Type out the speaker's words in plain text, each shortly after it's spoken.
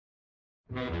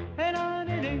Alright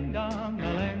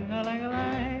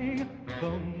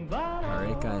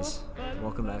guys,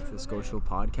 welcome back to the ScoShow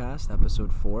podcast,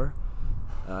 episode 4.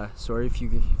 Sorry if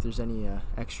there's any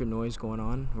extra noise going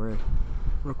on. We're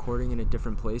recording in a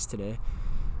different place today.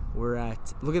 We're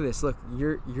at, look at this, look,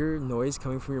 your noise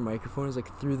coming from your microphone is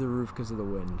like through the roof because of the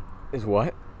wind. Is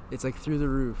what? It's like through the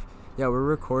roof. Yeah, we're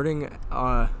recording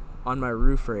on my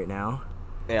roof right now.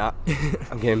 Yeah,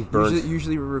 I'm getting burned.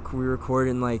 Usually we record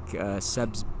in like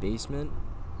Seb's basement.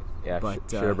 Yeah, but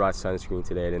should have brought sunscreen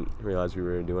today. I didn't realize we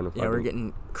were doing a fucking we're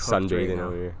getting sunbathing right now.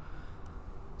 over here.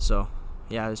 So,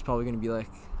 yeah, there's probably going to be like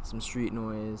some street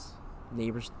noise.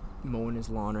 Neighbors mowing his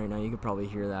lawn right now. You could probably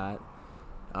hear that.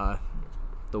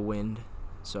 The wind.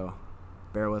 So,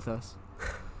 bear with us.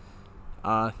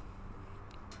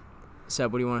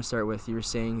 Seb, what do you want to start with? You were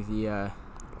saying the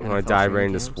You want to dive right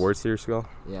into sports here, Skull?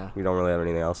 Yeah. We don't really have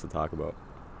anything else to talk about.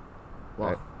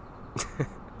 Well, right?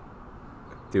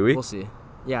 Do we? We'll see.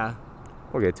 Yeah.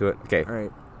 We'll get to it. Okay. All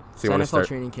right. So you want to NFL start?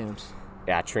 training camps.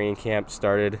 Yeah, training camp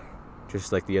started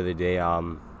just like the other day.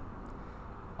 All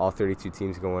 32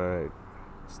 teams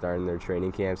starting their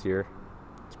training camps here.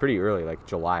 It's pretty early, like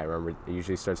July. I remember it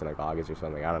usually starts in like August or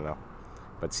something. I don't know.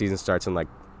 But season starts in like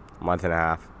a month and a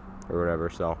half or whatever.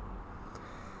 So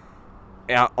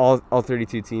yeah, all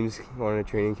 32 teams going to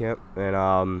training camp,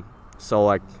 and so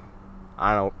like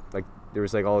I don't know, like there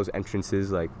was like all those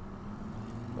entrances like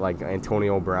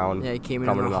Antonio Brown. Yeah, he came in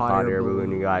coming in the hot air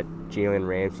balloon. You got Jalen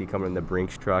Ramsey coming in the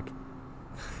Brinks truck.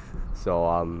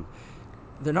 So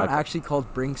they're not actually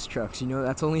called Brinks trucks. You know,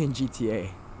 that's only in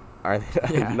GTA. Are they?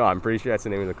 Yeah. No, I'm pretty sure that's the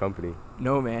name of the company.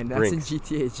 No, man, that's Brinks. in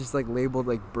GTA. It's just like labeled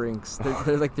like Brinks.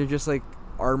 They're just like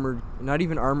armored, not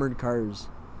even armored cars.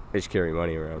 They just carry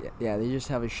money around. Yeah, they just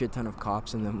have a shit ton of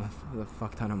cops in them with a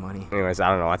fuck ton of money. Anyways, I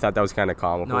don't know. I thought that was kind of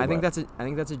comical. No, I think that's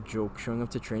a joke, showing up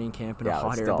to training camp in a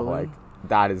hot air still, balloon. like,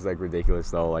 that is like ridiculous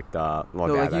though. Like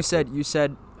you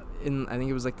said in, I think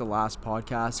it was like the last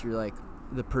podcast, you're like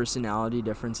the personality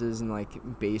differences in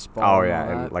like baseball. Oh yeah,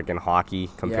 and like in hockey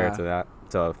compared to that.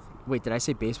 Wait, did I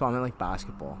say baseball? I meant like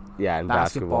basketball. Yeah, in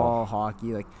basketball,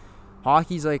 hockey. Like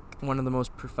hockey's like one of the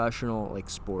most professional like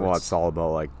sports. Well, it's all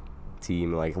about like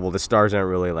team. Like, well, the stars aren't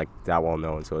really like that well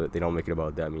known, so they don't make it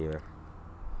about them either.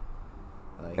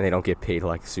 Like, and they don't get paid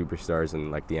like superstars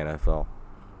in like the NFL.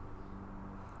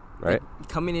 Right? Like,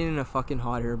 coming in a fucking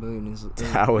hot air balloon that's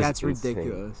insane.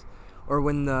 ridiculous. Or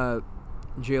when the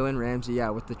Jalen Ramsey,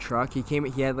 with the truck, he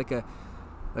had like a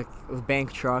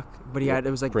bank truck, but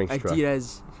it was like Brinks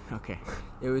Adidas. Truck. Okay,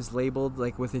 it was labeled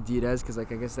like with Adidas because like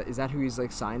I guess is that who he's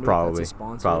like signed probably, with? That's a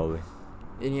sponsor. Probably.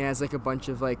 And he has like a bunch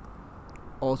of like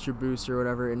Ultra Boosts or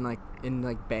whatever in like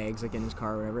bags like in his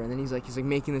car or whatever, and then he's like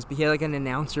making this. But he had like an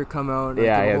announcer come out and give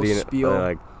a whole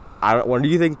spiel. What do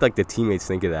you think like the teammates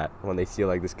think of that when they see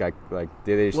like this guy like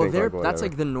they just think like, that's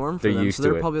like the norm for they're them. Used so to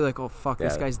they're it. Probably like, oh fuck,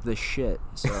 this guy's the shit.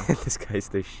 So this guy's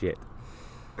the shit.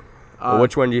 Well,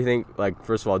 which one do you think? Like,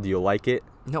 first of all, do you like it?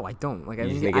 No, I don't. Like, I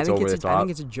think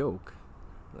it's a joke.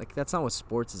 Like, that's not what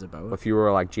sports is about. If you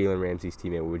were like Jalen Ramsey's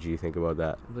teammate, what would you think about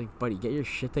that? Like, buddy, get your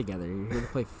shit together. You're here to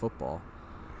play football.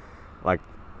 Like,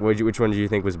 which one do you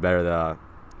think was better, the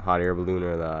hot air balloon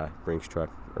or the Brinks truck?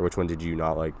 Or which one did you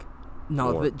not like?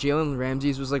 No, but Jalen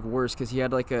Ramsey's was like worse because he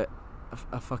had like a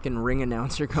fucking ring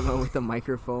announcer come out with a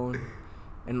microphone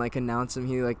and like announce him.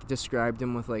 He like described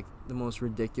him with like the most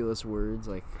ridiculous words.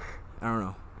 Like, I don't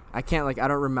know. I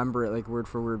don't remember it like word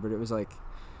for word, but it was like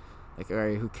all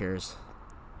right, who cares?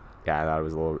 Yeah, I thought it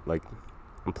was a little like,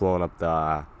 I'm pulling up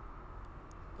the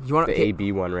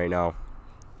AB one right now.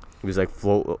 He was like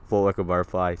float like a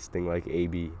butterfly, sting like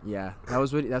AB. Yeah,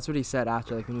 that's what he said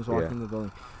after, like when he was walking in the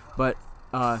building. But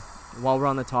while we're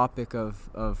on the topic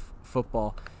of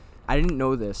football, I didn't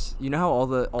know this. You know how all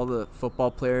the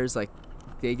football players like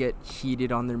they get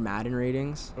heated on their Madden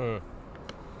ratings?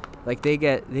 Like they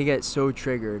get so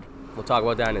triggered. We'll talk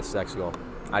about that in a sec, Skull.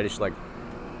 I just like,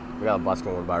 we got a bus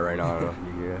going by right now. I don't know if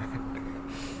you hear it.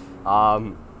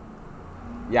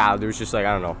 Yeah, there was just like,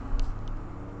 I don't know.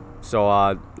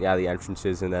 So the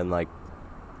entrances, and then like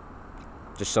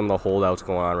just some of the holdouts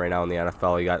going on right now in the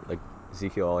NFL. You got like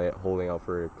Ezekiel Elliott holding out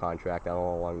for a contract. I don't know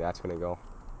how long that's gonna go.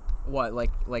 What, like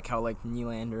how like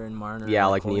Nylander and Marner? Yeah,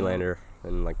 like Nylander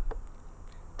and like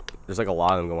there's like a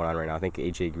lot of them going on right now. I think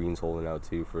AJ Green's holding out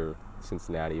too for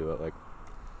Cincinnati, but like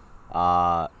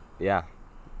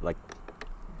like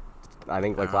I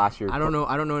think like last year. I don't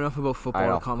know enough about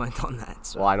football to comment on that.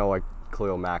 So. Well, I know like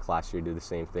Khalil Mack last year did the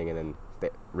same thing, and then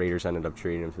the Raiders ended up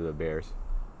trading him to the Bears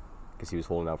because he was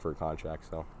holding out for a contract.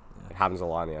 So it happens a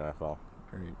lot in the NFL. All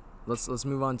right. Let's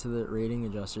move on to the rating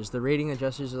adjusters. The rating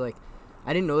adjusters are like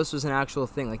I didn't know this was an actual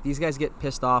thing. Like, these guys get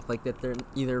pissed off, like, that they're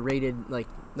either rated, like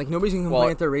nobody's gonna complain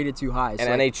that they're rated too high. So,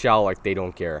 and NHL, like, they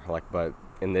don't care. Like, but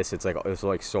in this, it's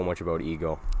like so much about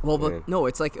ego. Well, but no,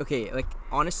 it's like, okay, like,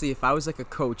 honestly, if I was like a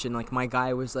coach and like my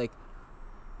guy was like,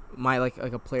 like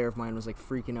a player of mine was like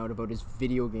freaking out about his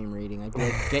video game rating, I'd be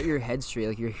like, get your head straight.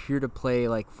 Like, you're here to play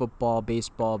like football,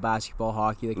 baseball, basketball,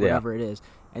 hockey, like whatever it is.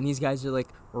 And these guys are like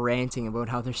ranting about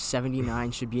how their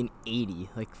 79 should be an 80.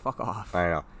 Like, fuck off. I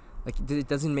know. Like, it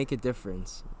doesn't make a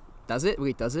difference. Does it?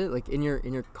 Wait, does it? Like, in your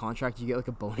contract, you get like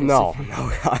a bonus? No,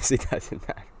 honestly, doesn't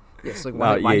matter. Yes, like,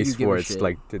 why do you give a shit?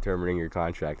 Like determining your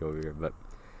contract over here, but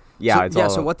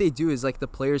so what they do is like the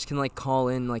players can like call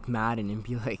in like Madden and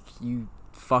be like, you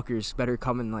fuckers better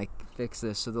come and like fix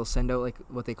this. So they'll send out like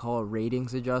what they call a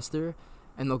ratings adjuster,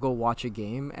 and they'll go watch a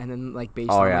game, and then like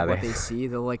based on what they see,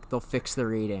 they'll fix the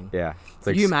rating. Yeah.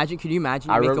 Could you imagine you make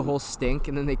a whole stink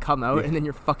and then they come out and then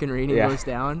your fucking rating goes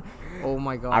down? Oh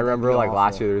my god. I remember like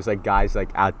last year there was like guys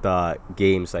like at the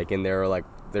games like, and they were like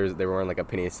they were wearing like a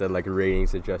penny that said like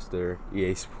ratings adjuster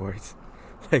EA Sports,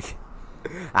 like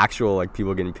actual like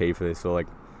people getting paid for this. So like,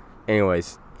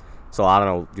 anyways, so I don't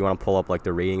know. Do you want to pull up like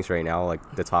the ratings right now,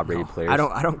 like the top rated players? I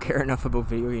don't care enough about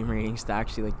video game ratings to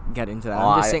actually like get into that.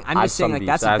 I'm just saying like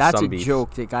that's a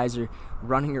joke that guys are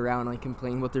running around like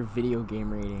complaining about their video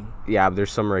game rating. Yeah, but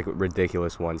there's some like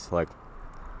ridiculous ones. Like,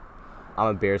 I'm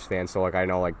a Bears fan, so like I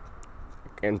know like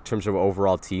in terms of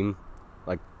overall team,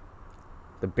 like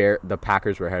the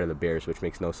Packers were ahead of the Bears, which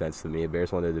makes no sense to me. The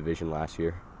Bears won their division last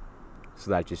year, so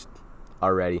that just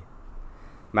already,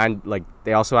 man. Like,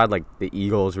 they also had like the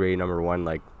Eagles rated number 1,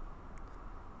 like,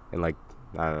 and like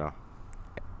I don't know,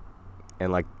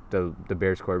 and like the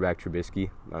Bears quarterback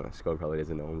Trubisky. I don't know, Sco probably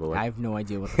doesn't know him, but like, I have no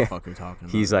idea what the fuck you're talking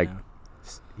about. He's like,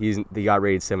 they got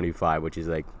rated 75, which is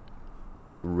like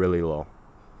really low.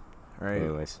 All right.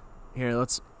 Anyways, here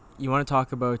you want to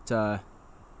talk about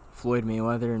Floyd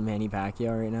Mayweather and Manny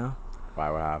Pacquiao right now? Why?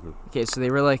 What happened? Okay, so they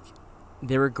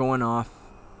were going off,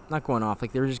 not going off,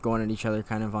 like they were just going at each other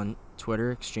kind of on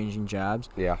Twitter, exchanging jabs.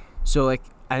 Yeah. So like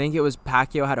I think it was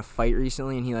Pacquiao had a fight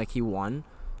recently and he won.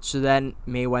 So then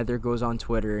Mayweather goes on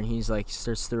Twitter and he's like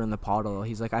starts stirring the pot a little.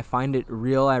 He's like, I find it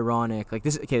real ironic. Like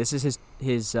this is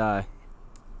his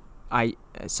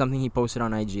something he posted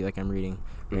on IG, like I'm reading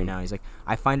right now. He's like,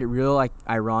 I find it real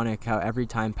ironic how every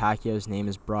time Pacquiao's name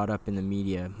is brought up in the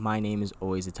media, my name is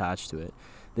always attached to it.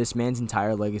 This man's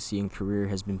entire legacy and career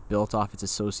has been built off its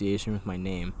association with my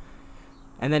name.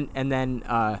 And then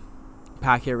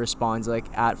Pacquiao responds like,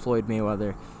 at Floyd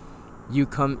Mayweather, you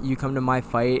come to my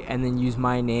fight and then use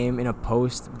my name in a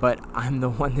post, but I'm the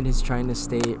one that is trying to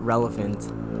stay relevant.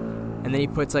 And then he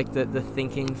puts like the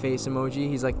thinking face emoji.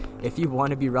 He's like, if you want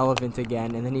to be relevant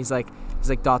again. And then he's like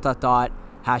hashtag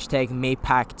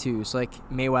 #Maypac2. So like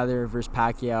Mayweather versus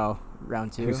Pacquiao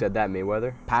round 2. Who said that?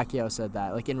 Mayweather? Pacquiao said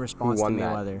that, like in response to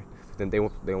Mayweather. Then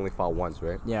they only fought once,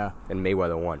 right? Yeah. And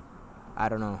Mayweather won. I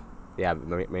don't know. Yeah,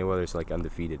 Mayweather's like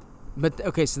undefeated. But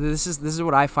okay, so this is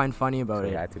what I find funny about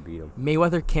it. I had to beat him.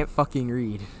 Mayweather can't fucking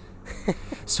read.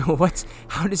 So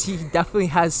how does he definitely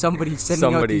has somebody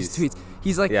sending out these tweets?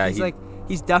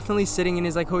 He's definitely sitting in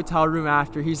his like hotel room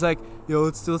after. He's like, yo,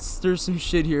 let's stir some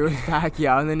shit here with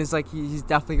Pacquiao, and then it's like he's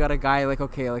definitely got a guy like,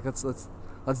 okay, like let's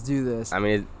do this. I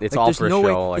mean, it's like, all for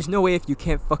show. There's no way if you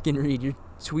can't fucking read, you're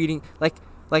tweeting like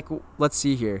let's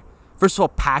see here. First of all,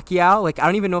 Pacquiao, like I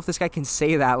don't even know if this guy can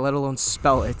say that, let alone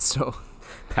spell it. So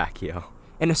Pacquiao.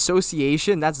 An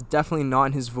association, that's definitely not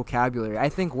in his vocabulary. I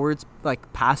think words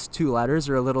like past 2 letters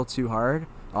are a little too hard.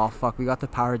 Oh fuck, we got the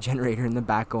power generator in the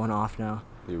back going off now.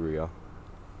 Here we go.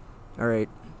 All right.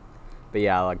 But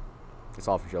yeah, like it's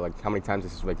all for sure. Like how many times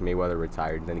this is like Mayweather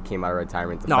retired, then he came out of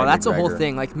retirement to No, fight that's McGregor. a whole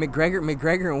thing. Like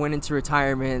McGregor went into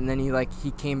retirement and then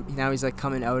now he's like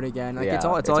coming out again. Like it's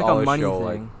all like a money show,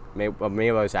 thing. Like,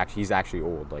 Mayweather's he's actually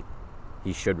old. Like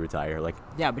he should retire. Like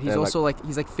yeah, but he's also like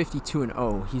he's like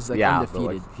 52-0. He's like undefeated.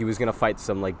 But, like, he was gonna fight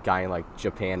some like guy in like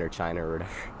Japan or China or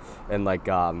whatever, and like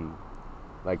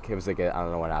it was like I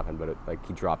don't know what happened, but like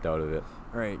he dropped out of it.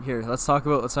 All right, here let's talk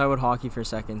about hockey for a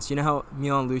second. So you know how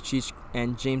Milan Lucic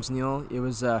and James Neal, it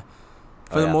was for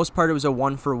the most part it was a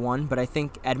 1-for-1, but I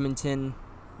think Edmonton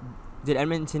give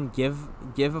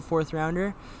a 4th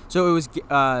rounder? So it was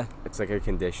it's like a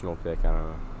conditional pick. I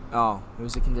don't know. Oh, it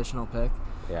was a conditional pick.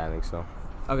 Yeah, I think so.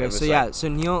 Okay, so so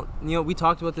Neal, we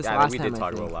talked about this last time. Yeah, we did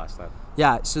talk about it last time.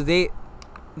 Yeah, so they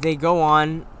go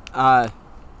on.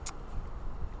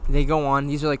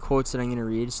 These are like quotes that I'm gonna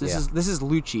read. So this is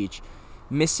Lucic,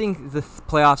 missing the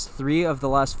playoffs 3 of the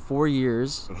last 4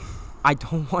 years. I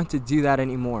don't want to do that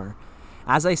anymore.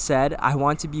 As I said, I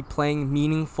want to be playing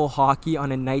meaningful hockey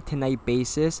on a night-to-night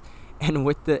basis, and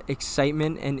with the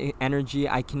excitement and energy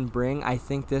I can bring, I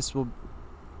think this will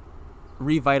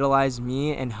revitalize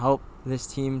me and help this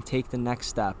team take the next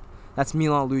step. That's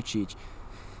Milan Lucic.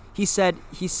 He said,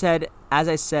 as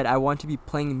I said, I want to be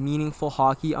playing meaningful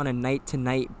hockey on a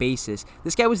night-to-night basis.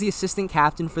 This guy was the assistant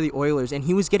captain for the Oilers, and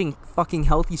he was getting fucking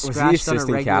healthy scratched on a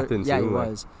regular... captain yeah, too, he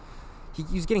was. He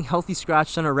was getting healthy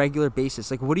scratched on a regular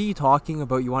basis. Like, what are you talking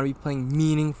about? You want to be playing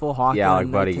meaningful hockey on a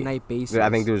night-to-night basis? I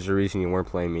think there's a reason you weren't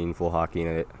playing meaningful hockey,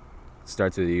 and it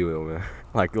starts with you.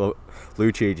 Like,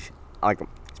 Lucic, like,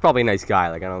 he's probably a nice guy.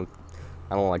 Like, I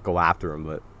don't like go after him,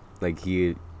 but like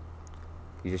he's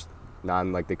just not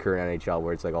in like the current NHL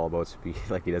where it's like all about speed.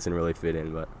 Like, he doesn't really fit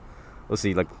in, but we'll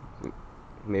see. Like,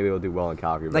 maybe he'll do well in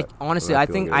Calgary. Like, honestly, I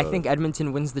think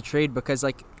Edmonton wins the trade because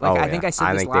I think I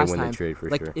said this last time. The trade for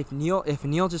like, sure. if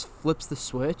Neil just flips the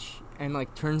switch and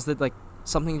like turns the like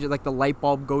something just, like the light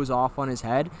bulb goes off on his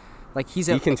head, like he's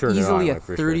easily a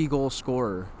 30-goal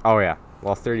scorer. Oh yeah,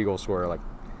 well, 30-goal scorer. Like,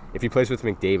 if he plays with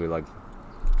McDavid, like.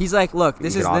 He's like, look,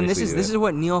 this is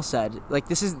what Neil said. Like,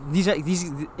 these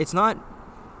it's not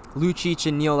Lucic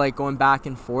and Neil like going back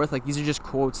and forth. Like, these are just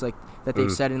quotes like that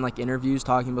they've said in like interviews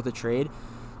talking about the trade.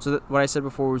 So what I said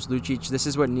before was Lucic. This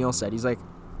is what Neil said. He's like,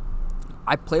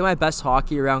 I play my best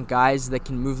hockey around guys that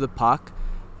can move the puck.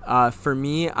 For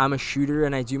me, I'm a shooter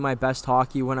and I do my best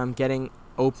hockey when I'm getting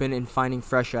open and finding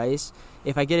fresh ice.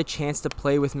 If I get a chance to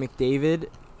play with McDavid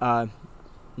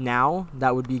now,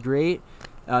 that would be great.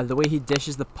 The way he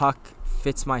dishes the puck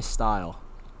fits my style.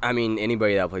 I mean,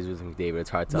 anybody that plays with McDavid, it's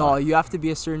hard to. No, you have to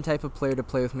be a certain type of player to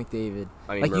play with McDavid.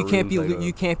 I mean, like, you can't be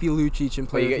Lucic and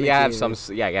play with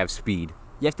McDavid. You have speed.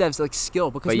 You have to have like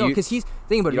skill because he's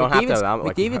think about it.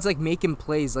 McDavid's like making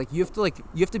plays. Like, you have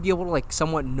to be able to like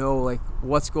somewhat know like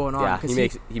what's going on. Yeah,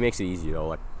 he makes it easy though.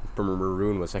 Like,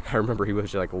 Maroon was like, I remember he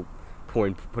was like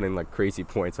putting like crazy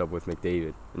points up with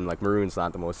McDavid, and like Maroon's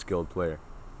not the most skilled player.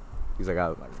 He's like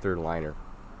a third liner.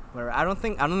 Whatever. I don't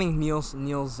think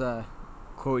Neil's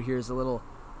quote here is a little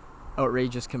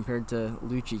outrageous compared to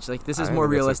Lucic. Like, this is more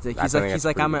realistic. He's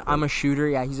like I'm a shooter.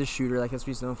 Yeah, he's a shooter. Like, that's what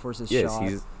he's known for, is his shot.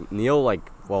 He's Neil. Like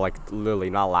literally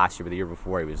not last year, but the year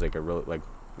before, he was like a real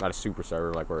not a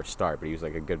superstar or a star, but he was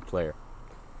like a good player.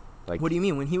 Like, what do you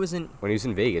mean? When he was in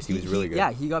Vegas, he was really good.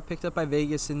 Yeah, he got picked up by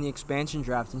Vegas in the expansion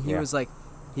draft, and he was like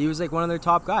one of their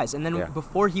top guys. And then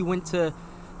before he went to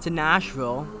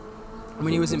Nashville.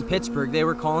 When he was in Pittsburgh, they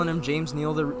were calling him James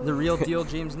Neal, the real deal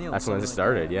James Neal. That's when it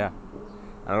started, yeah.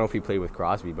 I don't know if he played with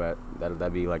Crosby, but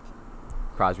that'd be like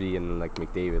Crosby and like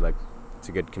McDavid. Like, it's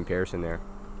a good comparison there.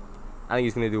 I think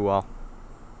he's gonna do well.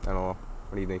 I don't know.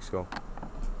 What do you think, Sko?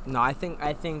 No, I think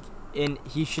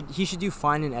he should do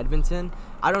fine in Edmonton.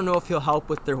 I don't know if he'll help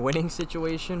with their winning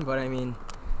situation, but I mean,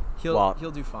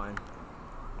 he'll do fine.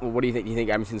 Well, what do you think? Do you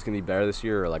think Edmonton's gonna be better this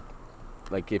year, or like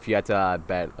if you had to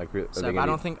bet, like, Seb, I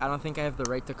don't think I have the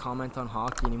right to comment on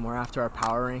hockey anymore after our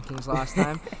power rankings last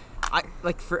time.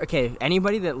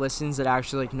 Anybody that listens that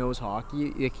actually like knows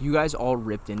hockey, like, you guys all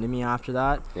ripped into me after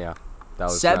that. Yeah, that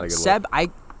was not a good Seb,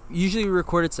 I usually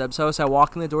record at Seb's house. I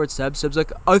walk in the door at Seb's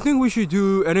like, I think we should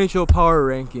do NHL power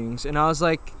rankings, and I was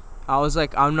like,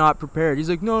 I'm not prepared. He's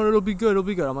like, no, it'll be good.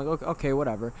 I'm like, okay,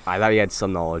 whatever. I thought you had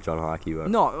some knowledge on hockey, but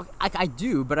no, I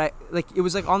do, but it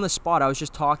was like on the spot. I was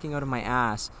just talking out of my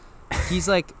ass. He's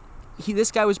like,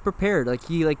 this guy was prepared. Like,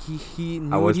 he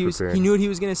knew what he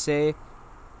was gonna say.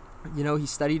 You know, he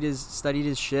studied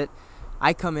his shit.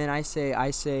 I come in, I say,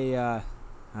 I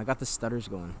got the stutters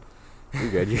going.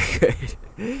 You're good.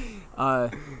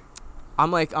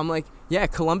 I'm like, yeah,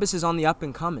 Columbus is on the up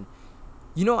and coming.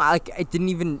 You know, it didn't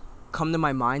even come to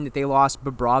my mind that they lost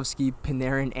Bobrovsky,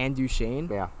 Panarin, and Duchesne.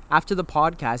 Yeah. After the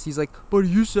podcast, he's like, buddy,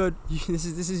 you said this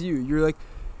is you. You're like,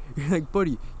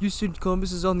 buddy, you said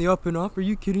Columbus is on the up and up. Are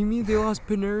you kidding me? They lost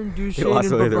Panarin, Duchesne, and Bobrovsky.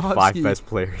 They lost their 5 best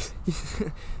players.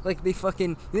 Like, they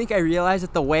fucking. You think I realized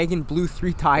that the wagon blew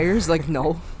 3 tires? Like,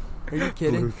 no. Are you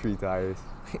kidding? Blew 3 tires.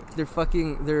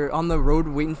 They're on the road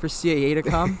waiting for CAA to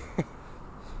come.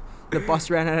 The bus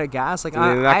ran out of gas. Like,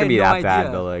 they're not gonna be that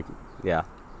bad, but like, yeah.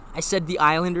 I said the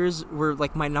Islanders were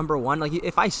like my number 1. Like,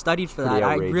 if I studied for that,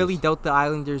 I really doubt the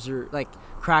Islanders are like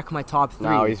crack my top 3.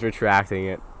 No, he's retracting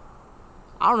it.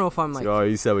 I don't know if I'm like. Oh,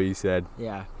 you said what you said.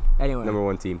 Yeah. Anyway. Number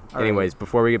 1 team. Anyways,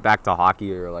 before we get back to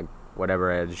hockey or like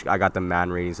whatever, I got the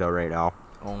Madden ratings out right now.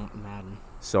 Oh, Madden.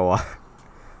 So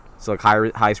like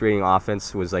highest rating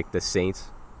offense was like the Saints,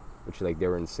 which like they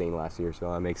were insane last year,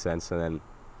 so that makes sense. And then,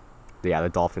 the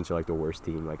Dolphins are like the worst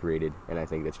team like rated, and I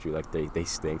think that's true. Like, they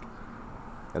stink.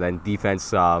 And then defense,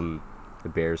 the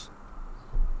Bears,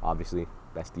 obviously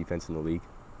best defense in the league.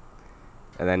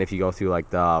 And then if you go through like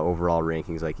the overall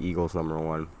rankings, like Eagles number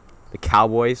 1, The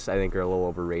Cowboys, I think, are a little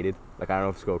overrated. Like, I don't know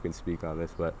if Sko can speak on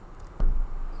this, but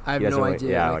I have no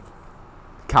idea. Yeah, like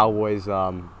Cowboys.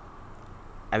 I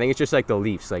think it's just like the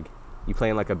Leafs. Like, you play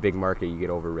in like a big market, you get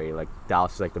overrated. Like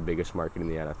Dallas is like the biggest market in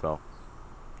the NFL,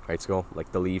 right, Sko?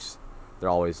 Like the Leafs, they're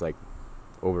always like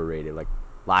overrated. Like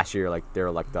last year, like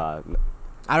they're like the.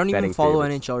 I don't even follow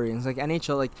favorites. NHL ratings. Like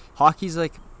NHL, like hockey's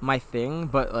like my thing,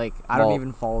 but like I don't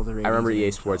even follow the ratings. I remember of EA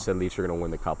NHL. Sports said Leafs were gonna win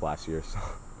the Cup last year, so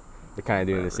they're kind of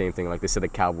doing the same thing. Like they said the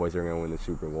Cowboys are gonna win the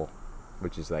Super Bowl,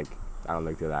 which is like I don't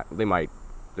think they're that. They might.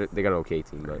 They got an okay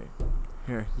team, but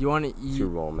here you want to Super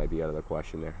Bowl might be out of the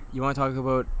question there. You want to talk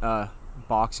about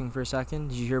boxing for a second?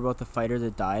 Did you hear about the fighter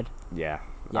that died? Yeah.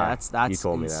 Yeah, that's you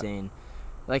told insane. Me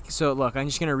that. Like, so look, I'm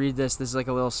just gonna read this. This is like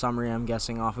a little summary, I'm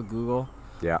guessing, off of Google.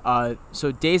 Yeah.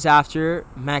 So days after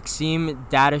Maxim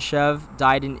Dadashev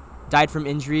died from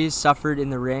injuries suffered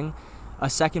in the ring, a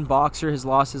second boxer has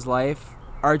lost his life.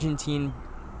 Argentine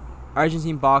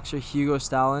boxer Hugo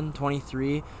Stalin,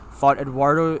 23, fought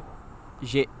Eduardo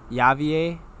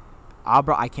Javier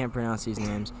Abra. I can't pronounce these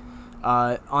names.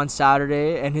 On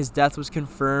Saturday, and his death was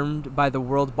confirmed by the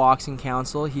World Boxing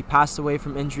Council. He passed away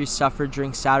from injuries suffered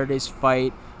during Saturday's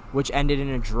fight, which ended in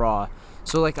a draw.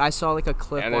 So, like, I saw, like, a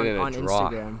clip on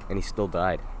Instagram. And he still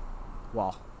died.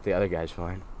 Wow. The other guy's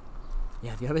fine.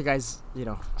 Yeah, the other guy's, I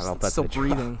don't know if that's still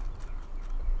breathing.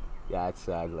 Yeah, it's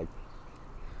sad. Like,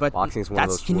 but boxing's one of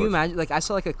those can you sports. imagine? Like, I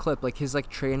saw, like, a clip, like, his, like,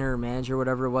 trainer or manager,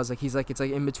 whatever it was. Like, he's, like, it's,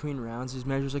 like, in between rounds. His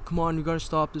manager's like, come on, you gotta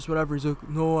stop this, whatever. He's like,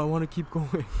 no, I want to keep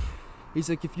going. He's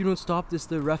like, if you don't stop this,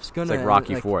 the ref's gonna... It's like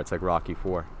Rocky 4. It's like Rocky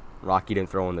 4. Rocky didn't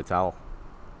throw in the towel.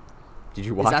 Did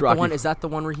you watch Rocky? Is that the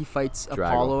one where he fights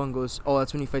Apollo and goes... Oh,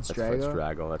 that's when he fights Drago? That's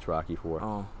Drago. That's Rocky 4.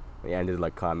 Oh. He ended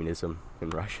like communism in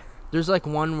Russia. There's like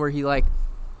one where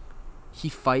he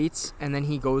fights and then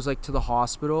he goes like to the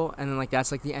hospital and then like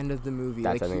that's like the end of the movie.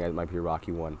 I think that might be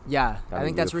Rocky 1. Yeah, I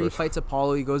think that's where he fights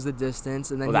Apollo. He goes the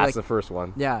distance and then that's the first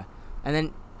one. Yeah, and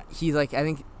then he I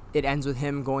think it ends with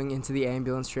him going into the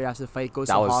ambulance straight after the fight. Goes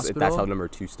to the hospital. That's how number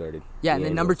 2 started. Yeah, and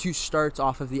then number 2 starts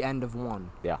off of the end of 1.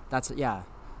 Yeah.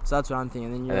 So that's what I'm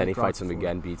thinking. And then he fights him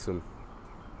again, beats him.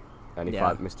 And he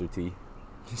fought Mr. T.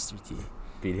 Mr. T.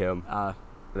 Beat him. And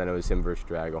then it was him versus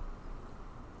Drago.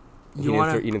 He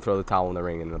didn't throw the towel in the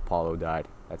ring, and Apollo died.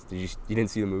 You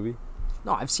didn't see the movie?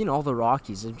 No, I've seen all the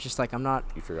Rockies. It's just like I'm not.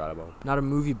 You forgot about it. Not a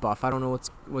movie buff. I don't know what's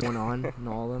going on in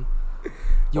all of them.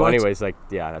 Anyways,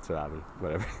 that's what happened.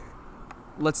 Whatever.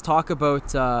 Let's talk about.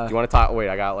 Do you want to talk? Wait,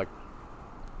 you want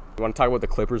to talk about the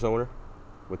Clippers owner,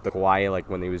 with the Kawhi, like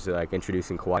when he was like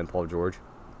introducing Kawhi and Paul George?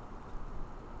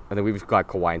 I think we've got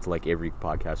Kawhi into like every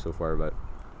podcast so far, but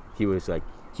he was like.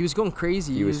 He was going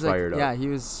crazy. He was fired up. Yeah, he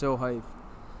was so hyped.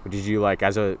 Did you like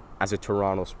as a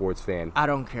Toronto sports fan? I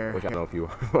don't care. Which I don't know if you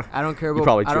are. I don't care about. You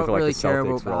probably I don't for, like, really the care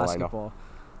Celtics, about basketball.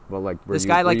 Well, like this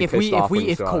guy, like if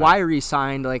Kawhi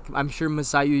re-signed, like I'm sure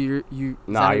Masai, you.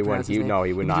 Nah, he wouldn't. He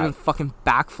would not. Doing fucking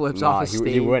backflips off the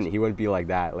stage. He wouldn't. He wouldn't be like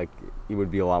that. Like he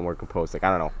would be a lot more composed. Like I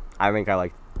don't know. I think I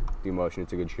like the emotion.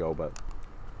 It's a good show, but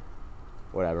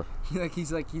whatever. He's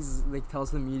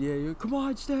tells the media, come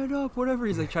on, stand up, whatever.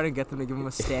 He's like trying to get them to give him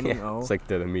a standing O. It's like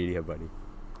the media, buddy.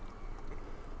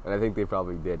 And I think they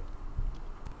probably did.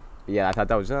 But yeah, I thought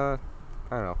that was I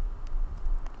don't know.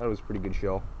 I thought it was a pretty good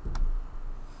show.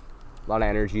 A lot of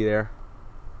energy there.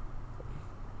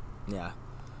 Yeah.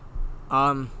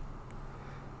 All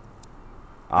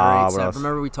right, Seth,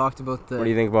 remember we talked about the what do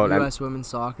you think about U.S. women's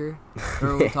soccer?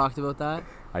 Remember we talked about that?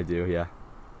 I do, yeah.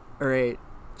 All right.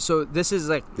 So this is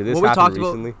like did this what we happen talked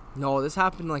recently? about. No, this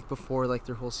happened like before like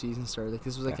their whole season started. Like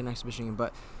this was like an exhibition game.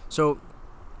 But so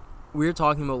we were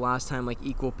talking about last time like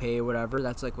equal pay, whatever.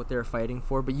 That's like what they were fighting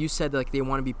for. But you said like they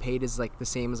want to be paid as like the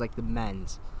same as like the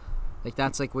men's. Like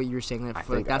that's like what you were saying.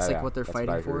 Like that's like what they're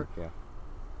fighting for. Yeah.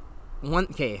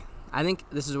 I think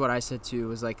this is what I said too.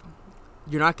 Was like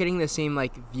you're not getting the same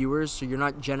like viewers, so you're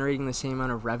not generating the same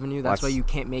amount of revenue. That's why you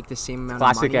can't make the same amount of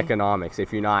money. Classic economics.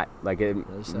 If you're not like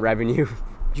revenue.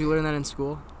 Did you learn that in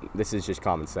school? This is just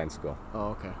common sense school. Oh,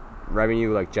 okay.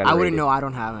 Revenue like generated. I wouldn't know. I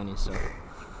don't have any, so.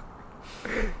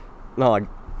 No, like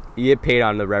you get paid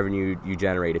on the revenue you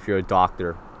generate. If you're a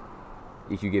doctor,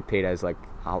 if you get paid as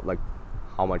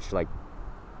how much like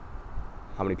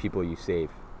how many people you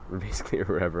save, or basically or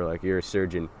whatever. Like you're a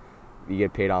surgeon, you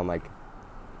get paid on like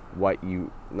what you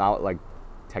not like.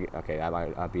 Okay, that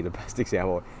might not be the best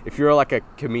example. If you're like a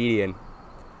comedian,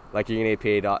 like you're gonna get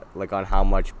paid like on how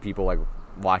much people like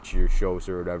watch your shows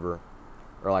or whatever,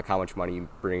 or like how much money you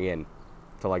bring in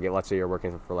to like let's say you're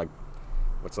working for like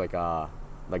what's like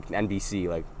NBC,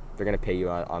 like they're gonna pay you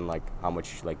on like how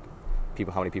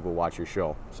many people watch your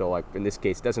show. So like in this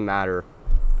case, it doesn't matter.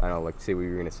 I don't know, like say what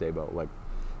you're gonna say about like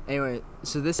Anyway,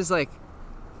 so this is like,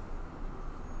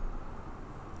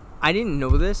 I didn't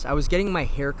know this. I was getting my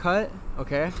hair cut,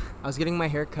 okay? I was getting my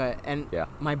hair cut, and Yeah.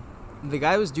 the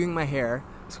guy who was doing my hair.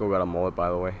 Sko got a mullet, by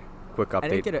the way. Quick update. I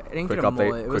didn't get quick a update.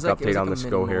 mullet. It was quick like, it was update on like the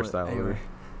a mini Sko mullet. hairstyle. Anyway.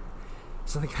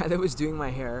 So the guy that was doing my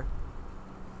hair,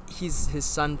 his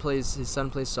son plays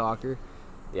soccer.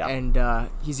 Yeah. And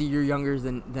he's a year younger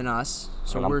than us.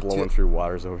 So and I'm we're blowing through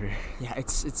waters over here. Yeah,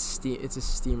 it's a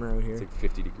steamer out here. It's like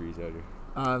 50 degrees out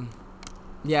here.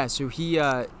 Yeah, so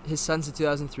his son's a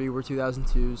 2003, we're 2002s.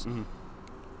 Mm-hmm.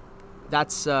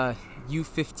 That's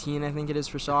U15, I think it is,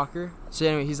 for soccer. So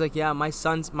anyway, he's like, yeah, my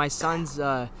son's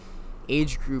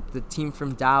age group, the team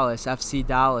from Dallas, FC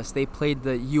Dallas, they played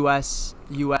the US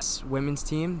women's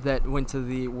team that went to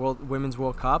the Women's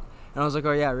World Cup. And I was like,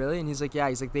 oh yeah, really? And he's like, yeah.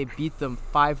 He's like, they beat them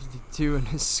 5-2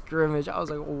 in a scrimmage. I was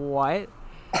like, what?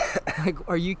 Like,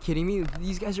 are you kidding me?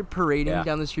 These guys are parading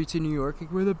down the streets of New York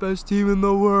like, we're the best team in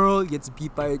the world. Gets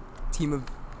beat by a team of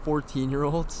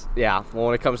 14-year-olds. Yeah, well,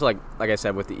 when it comes to, like I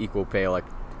said, with the equal pay, like,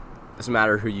 it doesn't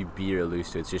matter who you beat or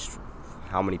lose to. It's just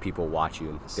how many people watch you,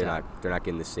 and they're not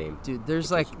getting the same. Dude,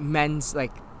 there's, like, men's,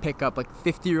 like, pickup. Like,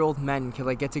 50-year-old men can,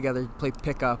 like, get together, play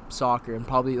pickup soccer, and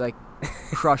probably, like,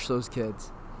 crush those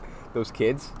kids. Those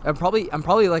kids? I'm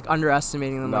probably like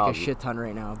underestimating them like a shit ton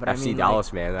right now. But FC I mean, Dallas,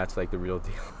 like, man, that's like the real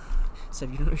deal. So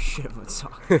you don't know shit about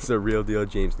soccer. It's the real deal,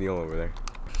 James Neal over there.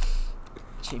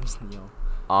 James Neal.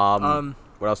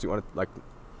 What else do you want to, like?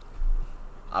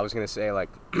 I was gonna say, like,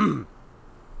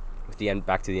 with the end,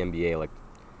 back to the NBA, like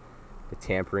the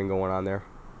tampering going on there.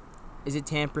 Is it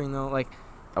tampering though? Like,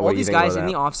 What all do you these think guys about in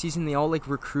the that? off season, they all like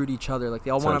recruit each other. Like,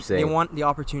 they all That's what I'm they saying. want the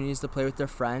opportunities to play with their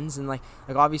friends, and like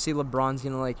obviously LeBron's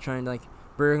gonna like trying to like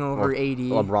bring over AD.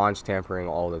 LeBron's tampering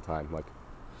all the time. Like,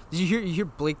 did you hear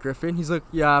Blake Griffin? He's like,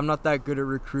 yeah, I'm not that good at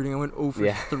recruiting. I went 0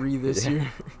 for 3 this year.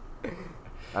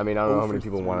 I mean, I don't know how many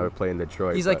people want to play in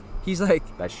Detroit. He's like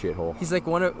that shithole. He's like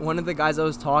one of the guys I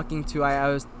was talking to. I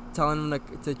was telling him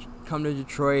to come to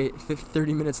Detroit.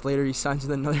 30 minutes later, he signs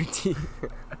with another team.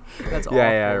 That's awful. Yeah,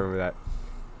 I remember that.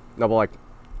 No, but like,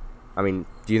 I mean,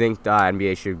 do you think the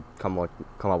NBA should come up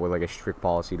with like a strict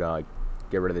policy to like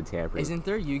get rid of the tampering? Isn't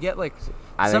there? You get like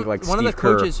I think like one Steve of the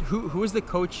Kerr, coaches who was the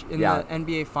coach in the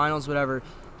NBA Finals, whatever.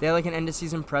 They had like an end of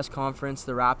season press conference.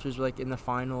 The Raptors were like in the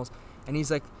finals, and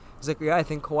he's like, yeah, I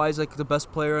think Kawhi's like the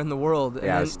best player in the world. And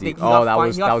then Steve. that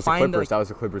was the Clippers. Like, that was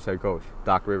the Clippers head coach,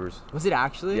 Doc Rivers. Was it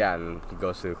actually? Yeah, and he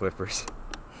goes to the Clippers.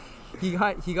 He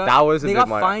got. That was they got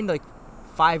fined like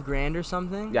 $5,000 or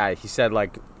something. Yeah, he said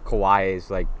like Kawhi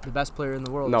is like the best player in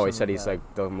the world. No, he said he's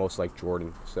like the most like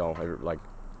Jordan. So like,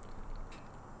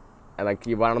 and like,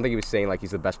 I don't think he was saying like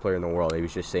he's the best player in the world. He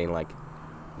was just saying like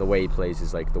the way he plays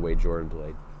is like the way Jordan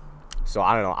played. So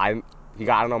I don't know. I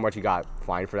don't know how much he got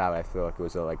fined for that. But I feel like it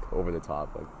was like over the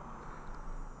top. Like,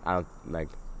 I don't like,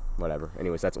 whatever.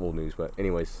 Anyways, that's old news. But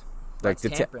anyways, like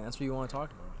that's tampering. That's what you want to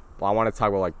talk about. Well, I want to talk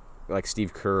about like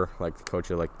Steve Kerr, like the coach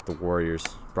of like the Warriors,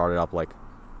 brought it up like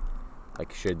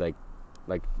should like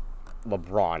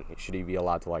LeBron, should he be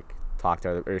allowed to like talk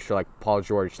to, or should like Paul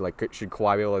George, like should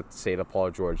Kawhi be able to say to Paul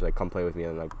George like come play with me,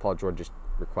 and like Paul George just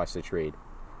requests a trade,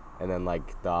 and then like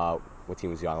what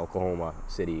team was he on? Oklahoma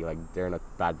City, like they're in a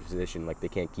bad position, like they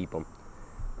can't keep him,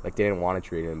 like they didn't want to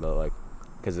trade him, but like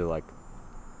because of like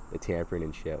the tampering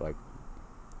and shit, like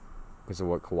because of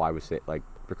what Kawhi was like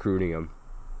recruiting him,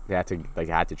 they had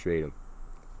to trade him.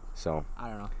 So I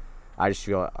don't know. I just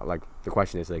feel like the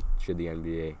question is like, should the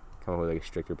NBA come up with like a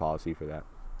stricter policy for that?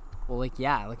 Well, like,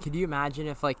 yeah, like, could you imagine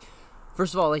if like,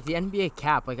 first of all, like the NBA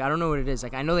cap, like I don't know what it is.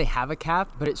 Like I know they have a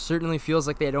cap, but it certainly feels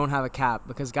like they don't have a cap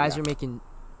because guys are making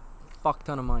fuck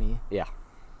ton of money. Yeah.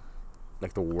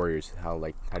 Like the Warriors, how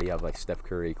do you have like Steph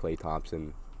Curry, Klay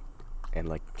Thompson, and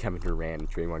like Kevin Durant and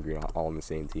Draymond Green all on the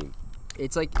same team?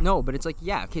 It's like, no, but it's like,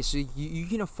 yeah, okay, so you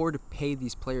can afford to pay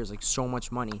these players like so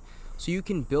much money, so you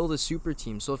can build a super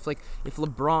team. So if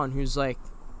LeBron, who's like,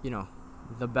 you know,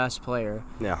 the best player,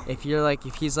 if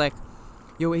he's like,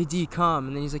 yo, AD come,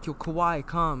 and then he's like, yo, Kawhi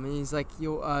come, and he's like,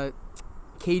 yo,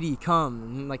 KD come,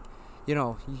 and like, you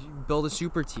know, you build a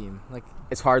super team. Like,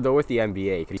 it's hard though with the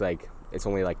NBA because like it's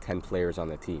only like 10 players on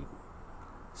the team,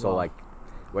 so like,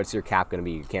 what's your cap gonna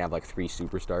be? You can't have like 3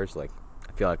 superstars. Like,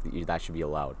 I feel like that should be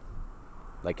allowed.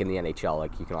 Like in the NHL,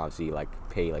 like you can obviously like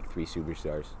pay like 3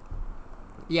 superstars.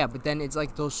 Yeah, but then it's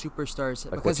like those superstars,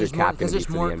 like,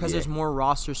 because there's more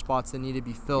roster spots that need to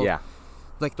be filled. Yeah.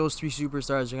 Like those 3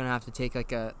 superstars are gonna have to take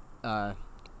like a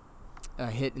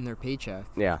hit in their paycheck.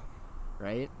 Yeah.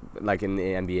 Right. Like in the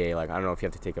NBA, like I don't know if you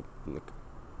have to take a.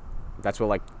 That's what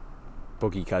like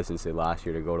Boogie Cousins did last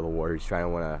year to go to the Warriors, trying to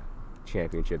win a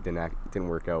championship. Didn't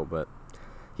work out, but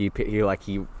he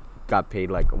got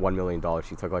paid like $1 million.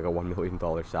 She took like a $1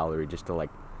 million salary just to like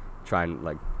try and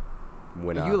like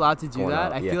win. Are you allowed to do that?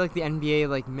 Out. I Yeah. feel like the NBA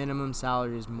like minimum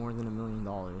salary is more than $1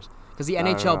 million. Because the I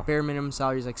don't NHL know. bare minimum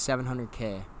salary is like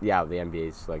 $700K. Yeah, the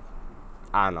NBA's like,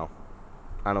 I don't know.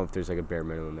 I don't know if there's like a bare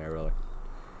minimum there really.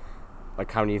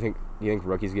 Like, how many do you think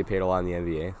rookies get paid a lot in the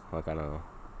NBA? Like, I don't know.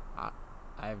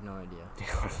 I have no idea.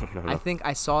 I don't know. I think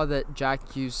I saw that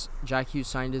Jack Hughes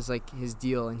signed his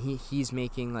deal, and he's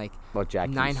making like About Jack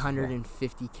Hughes, yeah.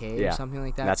 $950K or Yeah. something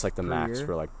like that. And that's like the per max year.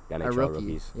 for like A NHL rookie.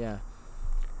 rookies. Yeah.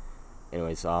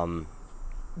 Anyways, You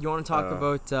want to talk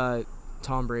about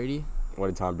Tom Brady? what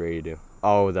did Tom Brady do?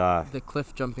 Oh, The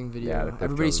cliff jumping video. Yeah, the cliff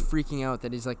Everybody's jumping. freaking out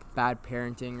that he's like bad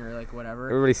parenting or like whatever.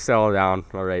 Everybody settle down.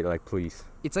 All right, like please.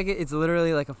 It's like it's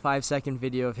literally like a 5-second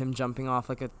video of him jumping off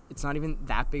like it's not even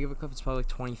that big of a cliff. It's probably like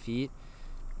 20 feet.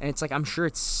 And it's like, I'm sure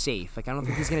it's safe. Like, I don't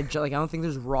think he's going to, like, I don't think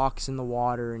there's rocks in the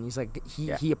water. And he's like,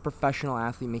 he a professional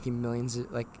athlete making millions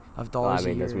of dollars a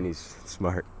year. That's when he's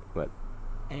smart. But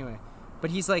Anyway,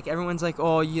 but he's like, everyone's like,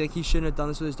 oh, he shouldn't have done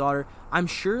this with his daughter. I'm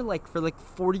sure, like, for like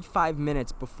 45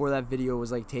 minutes before that video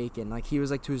was like taken, like, he was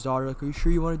like to his daughter, like, are you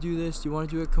sure you want to do this? Do you want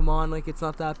to do it? Come on, like, it's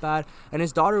not that bad. And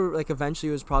his daughter, like,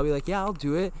 eventually was probably like, yeah, I'll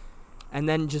do it. And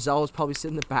then Giselle was probably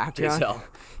sitting in the background,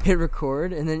 hit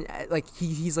record, and then like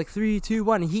he's like 3, 2,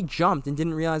 1, and he jumped and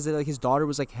didn't realize that like his daughter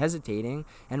was like hesitating,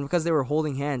 and because they were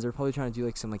holding hands, they were probably trying to do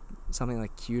like something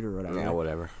like cute or whatever. yeah,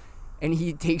 whatever. And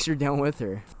he takes her down with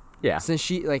her. Yeah. Since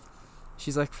she's like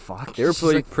fuck. They were She's,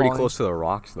 pretty like, falling. close to the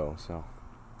rocks though, so.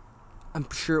 I'm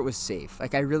sure it was safe.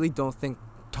 Like I really don't think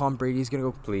Tom Brady's gonna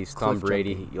go. Please, Tom cliff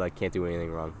Brady, jumping. he like can't do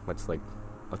anything wrong. Let's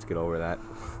get over that.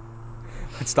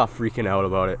 Let's stop freaking out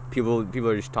about it. People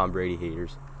are just Tom Brady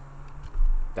haters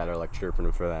that are like chirping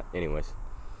him for that. Anyways,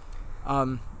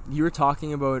 You were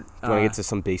talking about. do you want to get to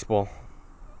some baseball?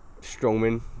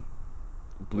 Stroman,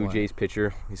 Blue What? Jays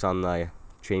pitcher. He's on the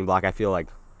trading block. I feel like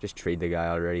just trade the guy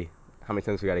already. How many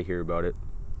times we got to hear about it?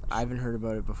 I haven't heard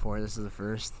about it before. This is the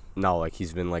first. No, like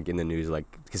he's been like in the news, like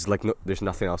because like no, there's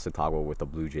nothing else to talk about with the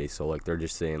Blue Jays. So like they're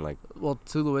just saying like, Well,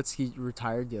 Tulowitzki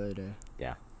retired the other day.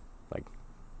 yeah, like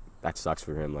that sucks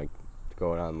for him. Like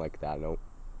going on like that note,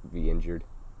 be injured.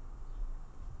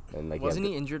 And like Wasn't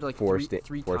he injured like forced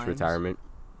three forced times? retirement?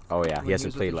 Oh yeah, when he he hasn't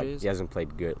was with played the like Jays? he hasn't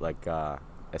played good like a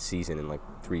season in like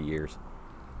 3 years.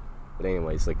 But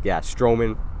anyways, like yeah,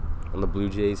 Stroman on the Blue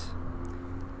Jays.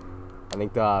 I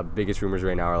think the biggest rumors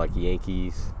right now are like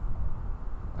Yankees.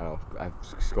 I don't know.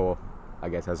 Sko, I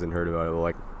guess, hasn't heard about it. But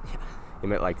like he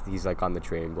meant like he's like on the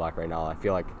trading block right now. I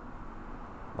feel like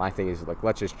my thing is like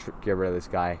let's just get rid of this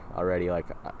guy already. Like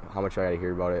how much I gotta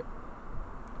hear about it.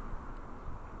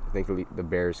 I think the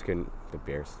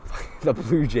the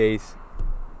Blue Jays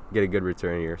get a good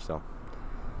return here. So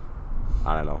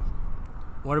I don't know.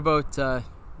 What about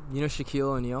Shaquille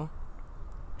O'Neal?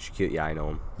 Shaquille, yeah, I know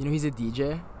him. You know he's a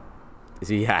DJ. Is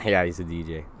he? Yeah, he's a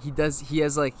DJ. He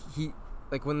has like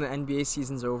when the NBA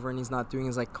season's over and he's not doing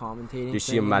his like commentating. You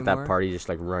see thing him at that anymore. party just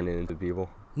like running into people.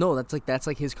 No, that's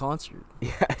like his concert.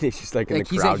 Yeah, he's just like in Like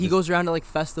the crowd. he goes around to like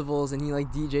festivals and he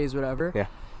like DJs whatever. Yeah.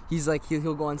 He's like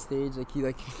he'll go on stage like he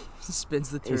like spins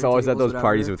the turntables. He's always at those whatever.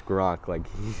 parties with Gronk. Like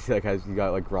he's like he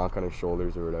got like Gronk on his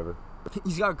shoulders or whatever.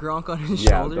 He's got Gronk on his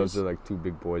Yeah, shoulders. those are like two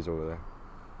big boys over there.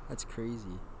 That's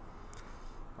crazy.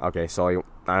 Okay, so I don't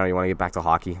know. You want to get back to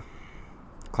hockey?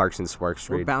 Clarkson Sparks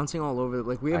We're trade. bouncing all over.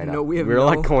 Like we I have know. we're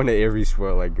like going to every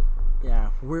sport. Like yeah.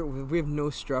 We have no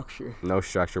structure. no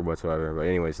structure whatsoever. But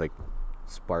anyways, like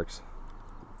Sparks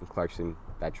and Clarkson,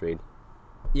 that trade.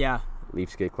 Yeah.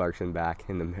 Leafs get Clarkson back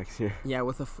in the mix here. Yeah,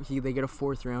 with they get a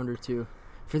 4th rounder too,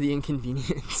 for the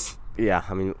inconvenience. Yeah,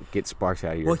 I mean, get Sparks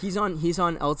out of here. Well, he's on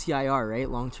LTIR, right?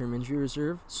 Long-term injury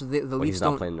reserve. So the Well, Leafs he's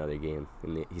not don't. playing another game,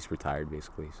 and he's retired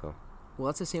basically. So Well,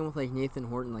 that's the same with like Nathan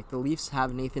Horton. Like the Leafs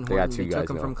have Nathan They got Horton. two They took guys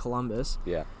him now. from Columbus,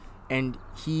 yeah, and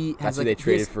he that's has who like they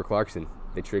traded for Clarkson.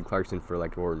 They traded Clarkson for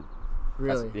like Gordon.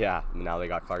 Really? Yeah, and now they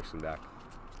got Clarkson back.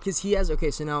 Because he has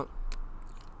so now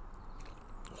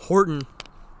Horton,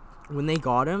 when they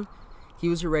got him, he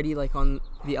was already like on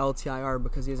the LTIR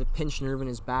because he has a pinched nerve in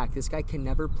his back. This guy can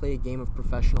never play a game of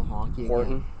professional hockey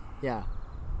Horton? again. Yeah.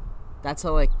 That's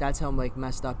how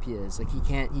messed up he is. Like he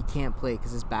can't play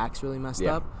because his back's really messed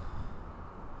Yeah. up.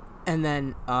 And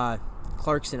then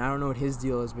Clarkson, I don't know what his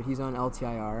deal is, but he's on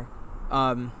LTIR.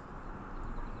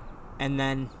 And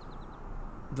then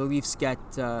the Leafs get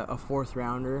a 4th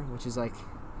rounder, which is like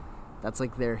that's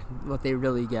like what they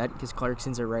really get because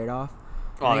Clarkson's a write-off.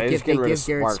 Oh, And they just give get rid of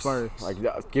Garrett Sparks. Sparks.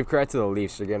 Like, give credit to the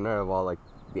Leafs. They're getting rid of all like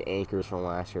the anchors from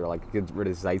last year. Like, get rid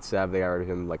of Zaitsev. They got rid of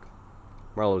him. Like,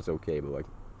 Marlowe's okay, but like,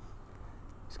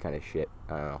 it's kind of shit.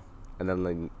 I don't know. and then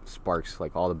like Sparks,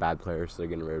 like all the bad players, they're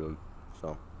getting rid of them.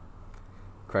 So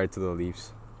credit to the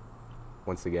Leafs.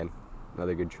 Once again,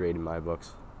 another good trade in my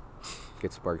books.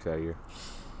 Get Sparks out of here.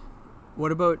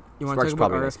 What about you want to talk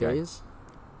about RFAs?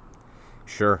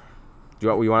 Sure. Do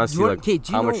you want to see like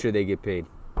how much should they get paid?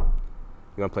 You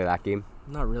want to play that game?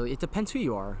 Not really. It depends who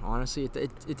you are. Honestly,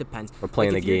 it depends. We're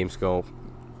playing like the games. Go.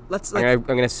 Let's. I'm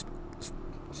gonna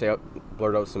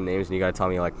blurt out some names, and you gotta tell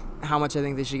me like how much I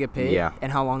think they should get paid. Yeah.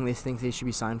 And how long they think they should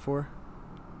be signed for.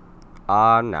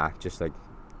 Nah. Just like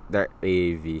their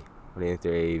AAV. What do you think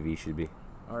their AAV should be?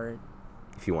 All right.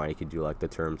 If you want, you could do like the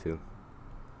term too.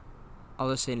 I'll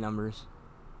just say numbers.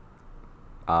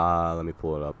 Let me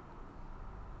pull it up.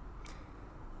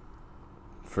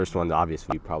 First one,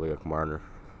 obviously, probably like Marner.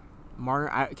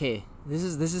 Okay. This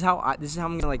is how I'm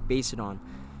gonna like base it on.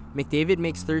 McDavid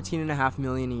makes $13.5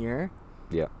 million a year.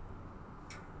 Yeah.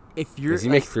 Does he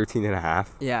make 13.5?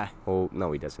 Yeah. Oh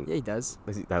no, he doesn't. Yeah, he does.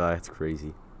 That's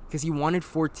crazy. Because he wanted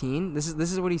 14. This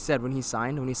is what he said when he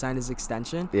signed his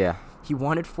extension. Yeah. He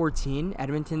wanted 14.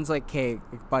 Edmonton's like, "Okay,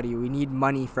 buddy, we need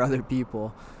money for other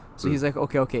people." So he's like,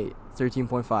 "Okay,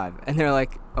 13.5." And they're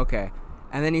like, "Okay."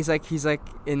 And then he's like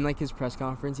in like his press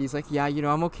conference, he's like, "Yeah,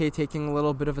 I'm okay taking a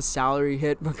little bit of a salary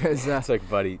hit because it's like,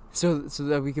 buddy, so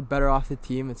that we could better off the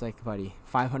team." It's like, buddy,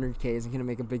 $500K isn't gonna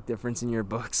make a big difference in your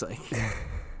books, like.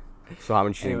 So how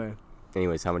much?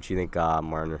 Anyways, how much do you think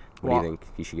Marner? What do you think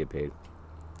he should get paid?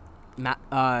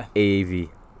 AAV.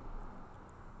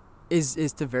 Is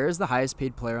Tavares the highest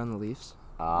paid player on the Leafs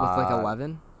with like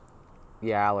 11?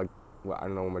 Yeah, like I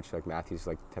don't know how much like Matthews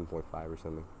like 10.5 or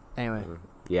something. Anyway.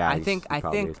 Yeah, I think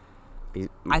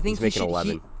he's making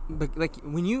 11. But like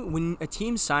when a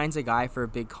team signs a guy for a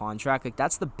big contract, like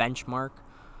that's the benchmark.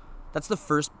 That's the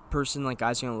first person like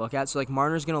guys are gonna look at. So like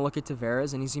Marner's gonna look at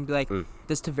Tavares and he's gonna be like,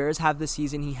 does Tavares have the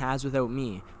season he has without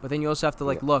me? But then you also have to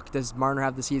look, does Marner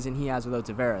have the season he has without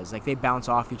Tavares? Like they bounce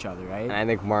off each other, right? And I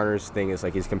think Marner's thing is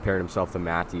like he's comparing himself to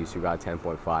Matthews, who got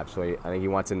 10.5. So I think he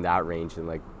wants in that range, and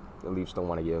like the Leafs don't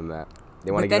want to give him that.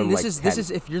 They want to give him like 10. This is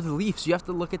if you're the Leafs, you have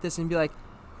to look at this and be like,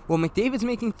 well, McDavid's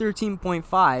making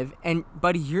 13.5, and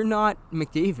buddy, you're not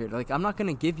McDavid. Like I'm not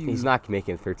gonna give you. He's not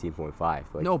making 13.5. Like,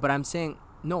 no, but I'm saying.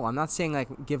 No, I'm not saying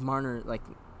like give Marner like,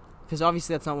 because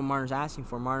obviously that's not what Marner's asking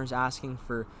for. Marner's asking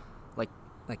for like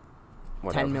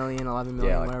whatever. 10 million, 11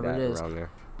 million, like whatever it is. Around there.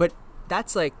 But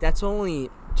that's only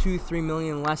 2-3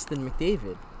 million less than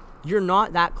McDavid. You're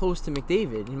not that close to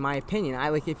McDavid, in my opinion.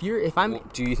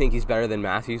 Do you think he's better than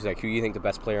Matthews? Like, who do you think the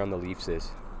best player on the Leafs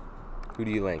is? Who do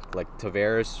you think? Like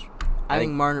Tavares? I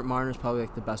think Marner's probably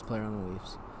like the best player on the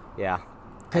Leafs. Yeah,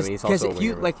 because if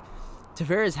you like.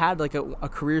 Tavares had like a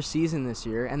career season this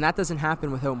year, and that doesn't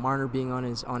happen without Marner being on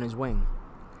his wing.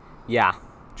 Yeah,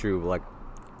 true. Like,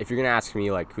 if you're gonna ask me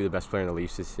like who the best player in the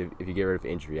Leafs is, if you get rid of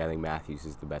injury, I think Matthews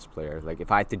is the best player. Like, if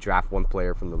I had to draft one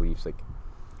player from the Leafs, like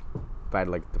if I had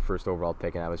like the first overall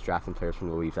pick and I was drafting players from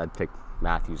the Leafs, I'd pick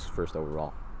Matthews first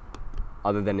overall.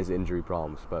 Other than his injury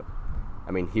problems, but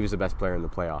I mean, he was the best player in the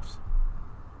playoffs.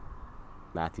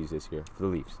 Matthews this year for the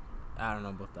Leafs. I don't know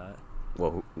about that.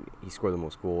 Well, he scored the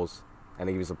most goals. I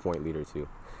think he was a point leader too.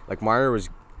 Like Marner was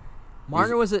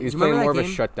playing more of a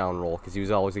shutdown role because he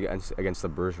was always against the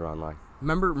Bergeron line.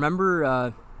 Remember?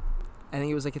 I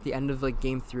think it was like at the end of like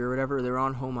game 3 or whatever. They were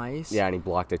on home ice. Yeah, and he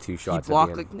blocked 2 shots. He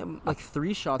blocked like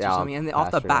 3 shots or something, and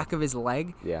off the back of his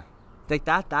leg. Yeah. Like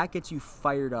that gets you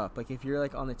fired up. Like if you're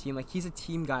like on the team, like he's a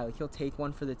team guy. Like he'll take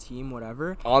one for the team,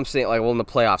 whatever. All I'm saying, like, well, in the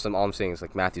playoffs, all I'm saying is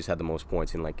like Matthews had the most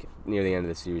points, and like near the end of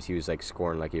the series, he was like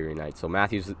scoring like every night. So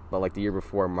Matthews, but like the year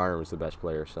before, Marner was the best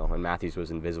player. So and Matthews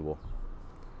was invisible.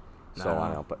 So I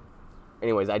don't know, but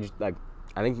anyways, I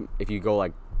think if you go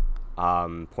like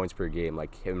points per game,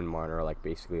 like him and Marner are like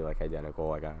basically like identical.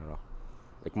 Like I don't know,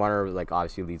 like Marner like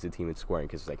obviously leads the team in scoring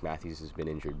because like Matthews has been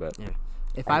injured, but yeah.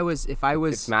 If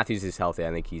Matthews is healthy,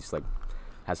 I think he's like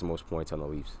has the most points on the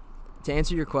Leafs. To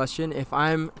answer your question, if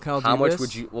I'm Kyle Dubas, how much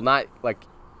would you? Well,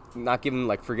 not given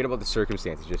like forget about the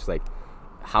circumstances. Just like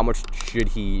how much should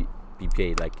he be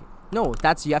paid? Like no,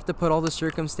 you have to put all the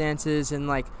circumstances and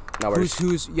like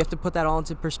who's you have to put that all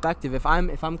into perspective. If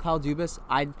I'm Kyle Dubas,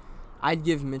 I'd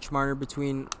give Mitch Marner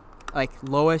between like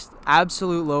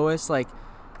absolute lowest like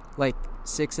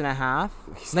 6.5.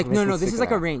 Like no, this is like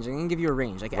a range. I'm gonna give you a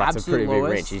range. Like that's absolute a pretty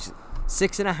lowest, big range.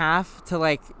 6.5 to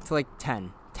like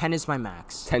 10. 10 is my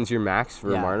max. 10's your max for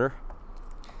Marner.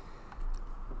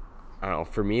 I don't know.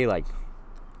 For me, like,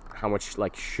 how much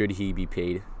like should he be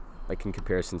paid, like in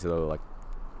comparison to the like,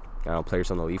 I don't know, players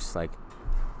on the Leafs? Like,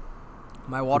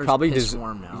 my water's piss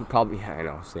warm now. I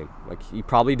know, same. Like he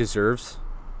probably deserves.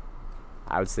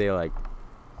 I would say like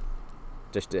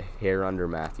just a hair under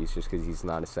Matthews, just because he's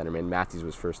not a centerman. Matthews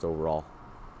was first overall,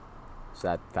 so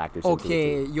that factors into it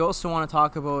Okay, too. you also want to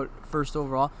talk about first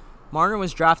overall. Marner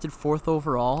was drafted 4th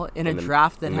overall in a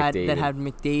draft that had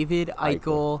McDavid,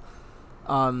 Eichel.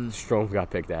 Strome got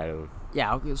picked out of him.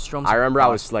 Yeah, Strome's I remember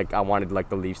I wanted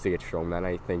the Leafs to get Strome. Then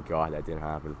I thank God that didn't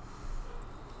happen.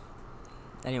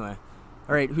 Anyway,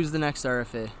 all right, who's the next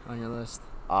RFA on your list?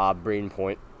 Braden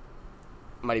Point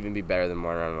might even be better than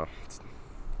Marner. I don't know. It's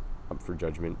up for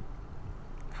judgment.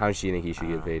 How much do you think he should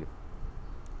get paid?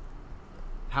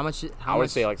 How much? I would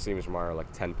say same as Marner,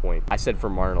 10 point. I said for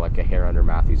Marner a hair under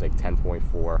Matthews,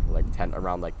 10.4,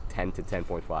 around 10 to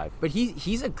 10.5. But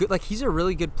he's a good he's a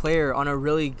really good player on a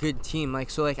really good team. I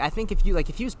think if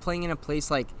he was playing in a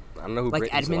place I don't know who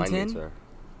Edmonton,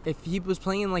 if he was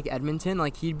playing in Edmonton,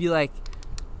 he'd be after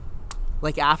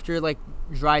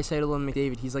Draisaitl and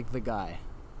McDavid, he's the guy.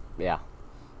 Yeah.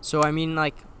 So I mean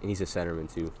and he's a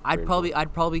centerman too. I'd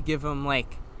probably give him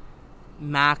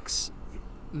max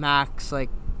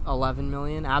 11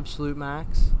 million, absolute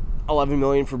max. 11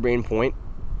 million for Braden Point.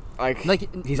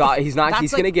 He's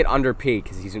gonna get underpaid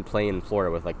because he's been playing in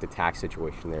Florida with the tax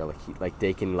situation there.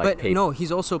 They can But pay. no,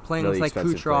 he's also playing really with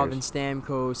expensive Kucherov players. and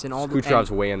Stamkos and all. Kucherov's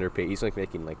way underpaid. He's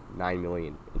making 9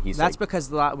 million. And he's that's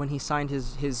because when he signed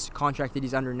his contract that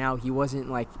he's under now, he wasn't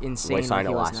insane. he signed like it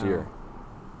he was last now. year.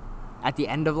 At the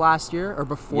end of last year or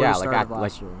before the start of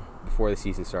last year? Before the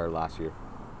season started last year,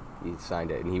 he signed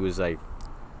it, and he was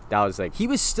that was he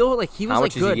was still he was how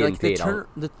much is good. he getting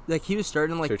paid? He was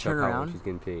starting to Search turn up how around. much he's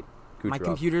getting paid. My Kucherov.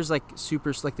 computer's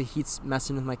super the heat's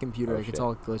messing with my computer. It's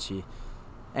all glitchy.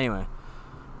 Anyway,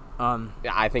 yeah,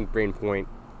 I think Braden Point.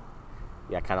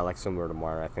 Yeah, kind of similar to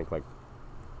Marner. I think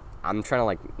I'm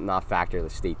trying to not factor the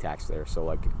state tax there.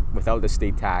 So without the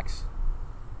state tax,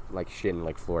 shit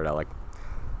in Florida,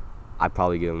 I'd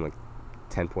probably give him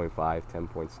 10.5,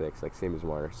 10.6, same as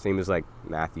Marner, same as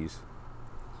Matthews.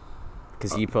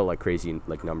 Because he put crazy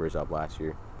numbers up last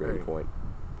year. Braden Right. Point.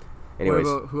 Anyways,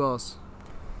 what about, who else?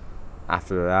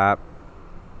 After that,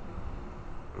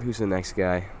 who's the next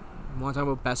guy? You want to talk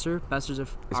about Besser? Besser's a Is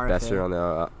RFA. Besser on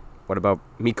the? What about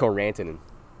Mikko Rantanen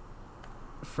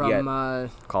From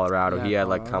Colorado? yeah, He had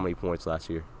Colorado. how many points last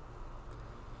year?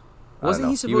 Wasn't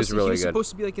he supposed to? Really he was good. supposed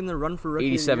to be in the run for rookie of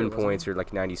the 87 year, wasn't points he? or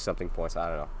 90 something points. I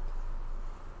don't know.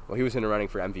 Well, he was in the running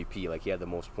for MVP. He had the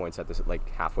most points at this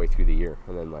halfway through the year,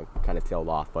 and then kind of tailed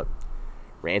off. But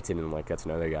Rantanen, that's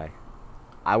another guy.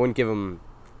 I wouldn't give him.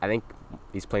 I think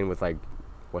he's playing with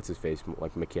what's his face,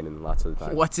 McKinnon lots of the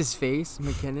time. What's his face,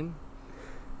 McKinnon?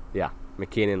 Yeah,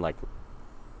 McKinnon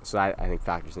So I think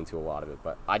factors into a lot of it.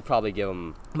 But I'd probably give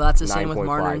him. Well, that's the same with 9.5.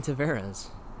 Marner and Tavares.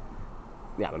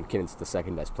 Yeah, but McKinnon's the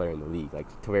second best player in the league.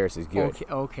 Tavares is good.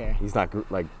 Okay. He's not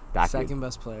that Second good.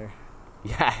 best player.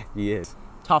 Yeah, he is.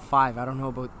 Top 5. I don't know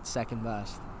about second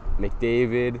best.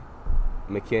 McDavid,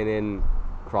 McKinnon,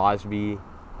 Crosby,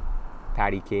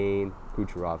 Patty Kane,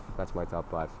 Kucherov. That's my top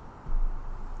 5.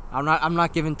 I'm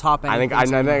not giving top I think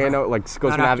anything. I know. Sco's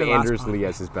Not gonna have after last Anders podcast. Lee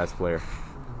as his best player,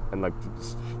 and Matt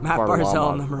Varlamov,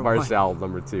 Barzal number 1. Barzal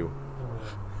number 2.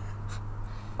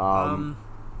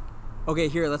 Okay,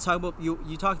 here, let's talk about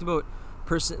you talked about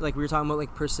we were talking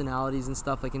about personalities and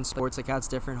stuff in sports, how it's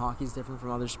different. Hockey's different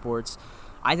from other sports.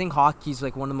 I think hockey's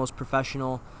one of the most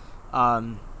professional.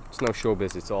 It's no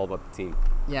showbiz. It's all about the team.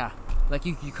 Yeah,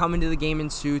 you come into the game in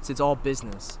suits. It's all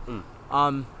business.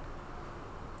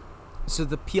 So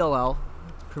the PLL,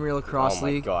 Premier Lacrosse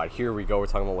League. Oh my God! Here we go. We're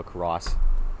talking about lacrosse.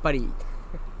 Buddy,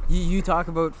 you talk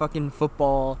about fucking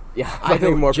football. Yeah, I I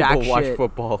think know more jack people watch shit.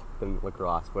 football than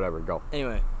lacrosse. Whatever, go.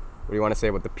 Anyway, What do you want to say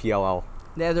about the PLL?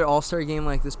 they had their All-Star game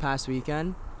this past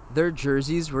weekend. Their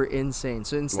jerseys were insane.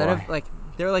 So instead of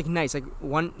they're nice.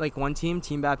 One team,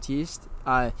 Team Baptiste,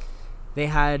 they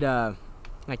had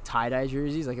tie-dye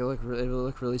jerseys. It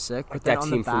looked really sick. But then That on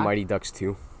team the back, from Mighty Ducks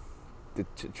too. The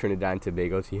Trinidad and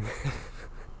Tobago team.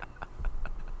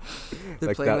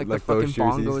 they're playing the fucking those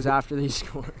jerseys. bongos after they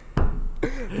score.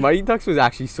 Mighty Ducks was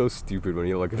actually so stupid when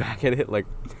you look back at it. Do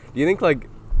you think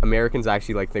Americans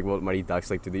actually think about Mighty Ducks?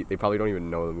 They probably don't even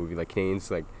know the movie.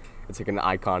 Canadians it's an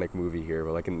iconic movie here,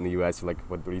 but in the U.S. what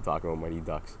are you talking about, Mighty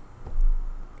Ducks?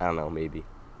 I don't know, maybe.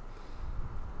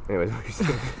 Anyways, what are you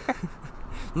saying?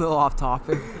 A little off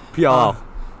topic. PLL.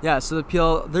 Yeah, so the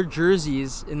PL, their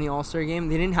jerseys in the All-Star game,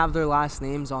 they didn't have their last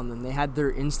names on them. They had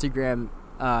their Instagram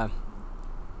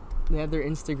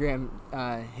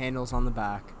handles on the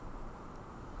back.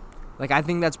 I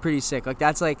think that's pretty sick.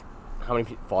 That's How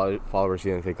many followers do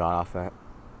you think they got off that?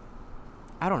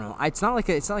 I don't know. It's not a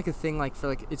thing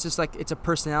for it's just it's a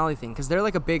personality thing because they're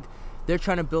they're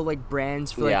trying to build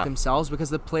brands for themselves because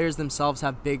the players themselves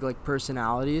have big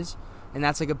personalities. and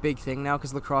that's like a big thing now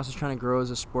because lacrosse is trying to grow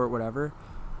as a sport, whatever.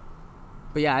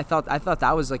 But yeah, I thought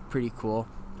that was like pretty cool.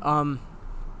 One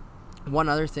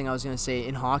other thing I was gonna say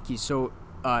in hockey, so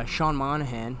Sean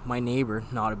Monahan, my neighbor,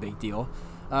 not a big deal.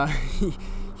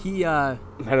 He Met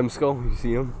him, Skull? You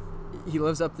see him? He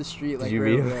lives up the street. Did you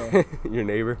meet him? Your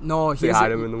neighbor? No, Say hi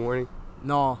to him in the morning?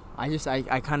 No, I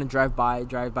kind of drive by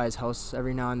his house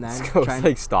every now and then. Skull's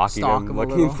like stalking him,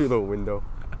 looking through the window.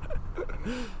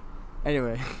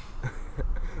 Anyway.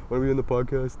 When are we on the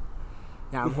podcast?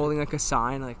 Yeah, I'm holding like a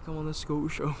sign like, come on the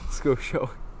ScoShow. ScoShow.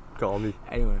 Call me.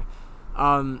 Anyway.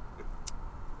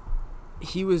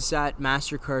 He was at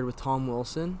MasterCard with Tom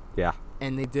Wilson. Yeah.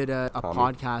 And they did a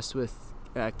podcast with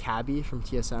Cabby from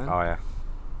TSN. Oh, yeah.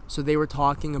 So they were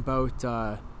talking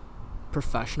about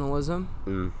professionalism.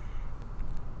 Mm.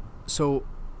 So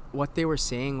what they were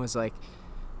saying was like,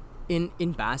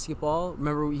 in basketball,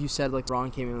 remember you said like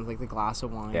Ron came in with like the glass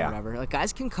of wine or whatever. Like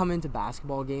guys can come into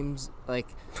basketball games. Like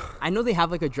I know they have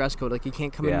like a dress code. Like you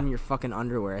can't come in your fucking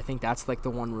underwear. I think that's like the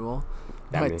one rule.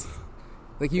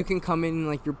 Like you can come in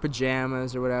like your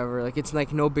pajamas or whatever. Like it's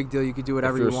like no big deal. You could do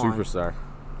whatever you want. If you're a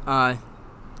superstar.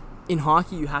 In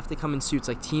hockey, you have to come in suits.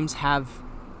 Like teams have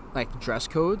like dress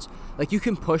codes. Like you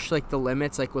can push like the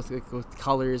limits like with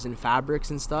colors and fabrics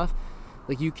and stuff.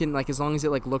 Like you can like as long as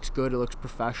it like looks good, it looks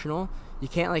professional. You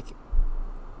can't like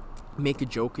make a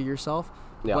joke of yourself.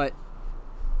 Yeah. But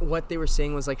what they were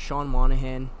saying was like Sean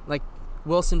Monahan, like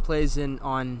Wilson plays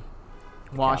on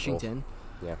Washington.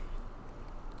 Yeah.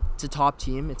 It's a top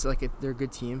team. It's like they're a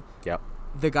good team. Yep.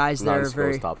 The guys there are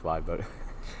very top 5, but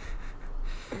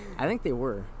I think they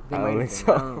were. They I don't think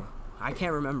so. I don't know. I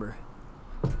can't remember.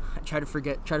 I try to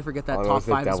forget that top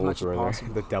 5 as much as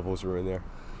possible. The Devils were in there.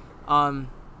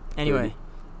 Anyway.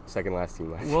 Second last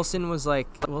team last.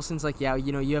 Wilson's like, yeah,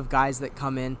 you know, you have guys that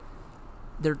come in,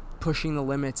 they're pushing the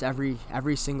limits every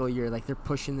single year. Like they're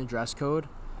pushing the dress code.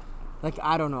 Like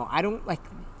I don't know. I don't like.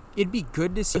 It'd be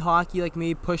good to see hockey like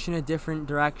maybe push in a different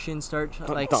direction. Start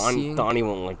like seeing. Donnie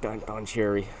won't like that. Don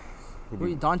Cherry.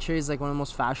 Don Cherry's like one of the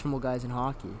most fashionable guys in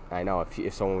hockey. I know.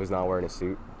 If someone was not wearing a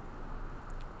suit.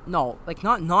 No, like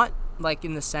not like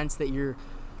in the sense that you're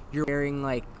wearing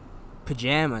like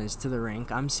pajamas to the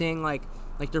rink. I'm saying like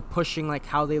they're pushing like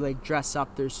how they like dress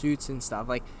up their suits and stuff.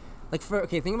 Like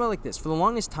think about it like this. For the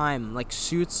longest time, like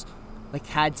suits like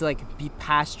had to like be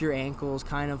past your ankles,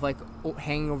 kind of like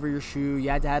hanging over your shoe. You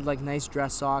had to have like nice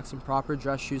dress socks and proper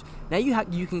dress shoes. Now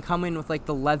you can come in with like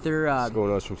the leather. School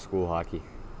knows from school hockey.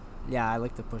 Yeah, I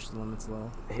like to push the limits a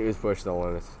little. He was pushing the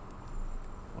limits.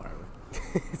 Whatever.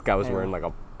 This guy was wearing like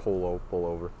a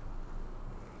pullover.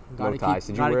 No ties.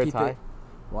 Did you wear a tie?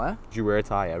 What? Did you wear a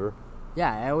tie ever?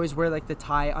 Yeah, I always wear like the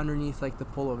tie underneath like the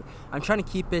pullover. I'm trying to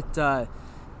keep it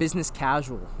business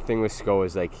casual. The thing with Sko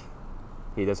is like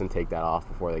he doesn't take that off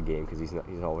before the game because he's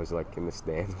always like in the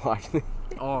stands watching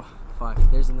it. Oh fuck!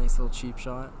 There's a nice little cheap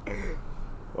shot.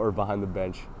 Or behind the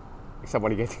bench, except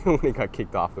when he got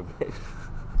kicked off the bench.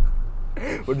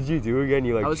 What did you do again?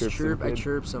 You like I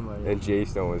chirped somebody. And Jay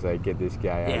Stone was like, "Get this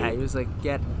guy out." Yeah, he was like,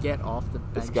 "Get off the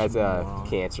bench." This guy's a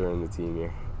cancer in the team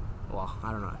here. Well,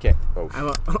 I don't know. Okay.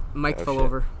 Mike fell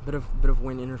over. Bit of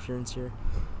wind interference here.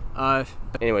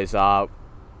 Anyways, I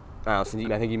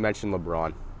think you mentioned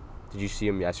LeBron. Did you see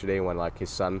him yesterday when like his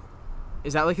son?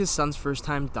 Is that like his son's first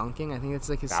time dunking? I think it's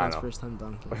like his son's first time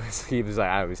dunking. He was like,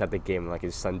 I don't know, he's at the game and like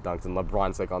his son dunked and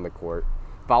LeBron's like on the court.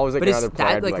 If I was like another player,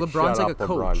 I'd be like, LeBron's like a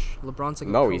LeBron. coach. LeBron's like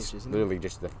a no, coach. He's isn't literally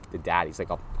just the dad. He's like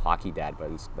a hockey dad,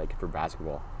 but it's like for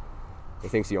basketball. He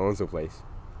thinks he owns the place.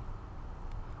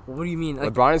 What do you mean?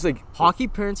 Like, LeBron is like hockey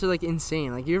parents are like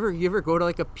insane. Like you ever go to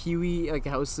like a Pee-wee like a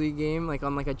house league game like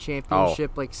on like a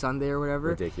championship like Sunday or whatever?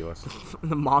 Ridiculous.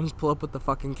 The moms pull up with the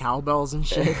fucking cowbells and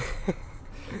shit.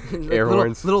 Like Air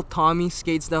horns. Little Tommy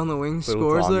skates down the wing,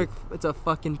 scores. Like it's a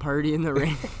fucking party in the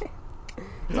ring.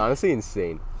 It's honestly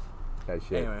insane. That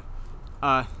shit. Anyway,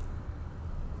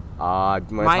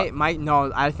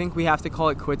 no, I think we have to call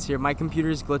it quits here. My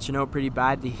computer's glitching out pretty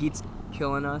bad. The heat's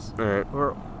killing us. All right.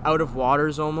 We're out of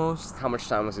waters almost. How much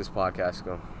time was this podcast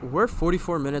go? We're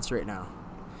 44 minutes right now.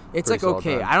 It's pretty like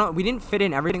okay. Time. We didn't fit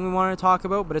in everything we wanted to talk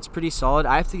about, but it's pretty solid.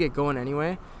 I have to get going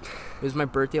anyway. It was my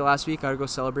birthday last week. I gotta go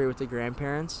celebrate with the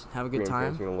grandparents. Have a good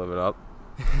time. Gonna live it up.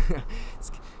 It's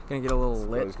gonna get a little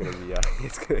lit. It's gonna be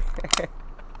it's good.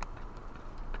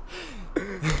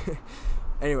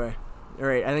 Anyway, all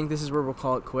right. I think this is where we'll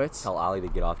call it quits. Tell Ali to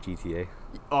get off GTA.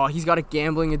 Oh, he's got a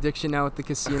gambling addiction now at the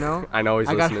casino. I know he's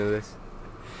listening to this.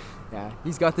 Yeah,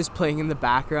 he's got this playing in the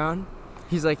background.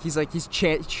 He's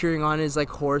cheering on his like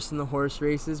horse in the horse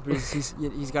races, but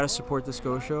he's got to support the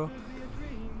ScoShow.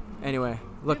 Anyway,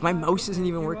 look, my mouse isn't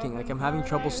even working. Like, I'm having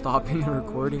trouble stopping the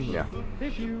recording. Yeah.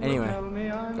 Anyway,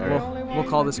 we'll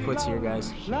call this quits here,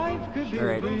 guys. Life could be All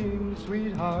right. a dream,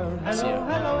 sweetheart. See ya.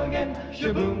 Hello again.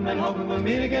 Shaboom, and hoping we'll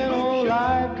meet again. Oh,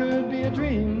 life could be a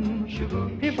dream.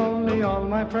 If only all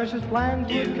my precious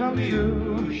plans would come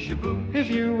true. If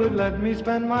you would let me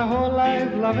spend my whole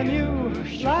life loving you.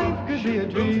 Life could be a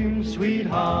dream,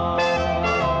 sweetheart.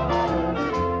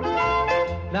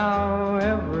 Now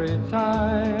every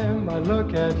time I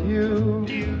look at you,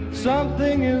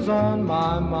 something is on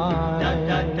my mind.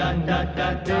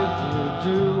 If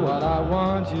you do what I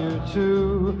want you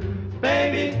to,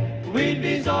 baby, we'd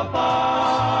be so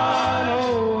fine.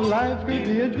 Oh, life could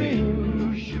be a dream.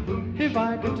 If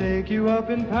I could take you up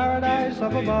in paradise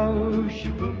up above.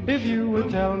 If you would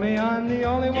tell me I'm the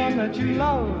only one that you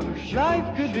love.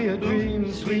 Life could be a dream,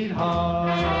 sweetheart.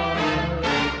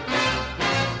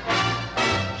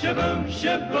 Shaboom,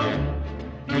 shaboom,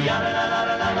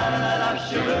 ya-la-la-la-la-la-la-la,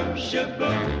 shaboom,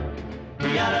 shaboom,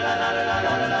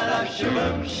 ya-la-la-la-la-la-la-la,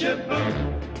 shaboom, shaboom,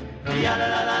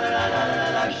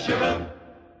 ya-la-la-la-la-la-la-la, shaboom.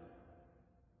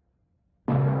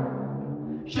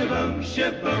 Shaboom,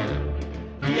 shaboom,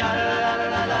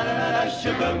 ya-la-la-la-la-la-la-la,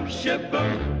 shaboom,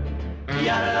 shaboom,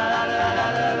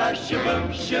 ya-la-la-la-la-la-la-la, shaboom,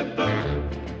 shaboom,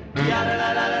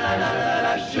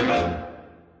 ya-la-la-la-la-la-la-la, shaboom.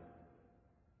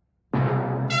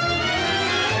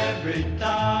 Every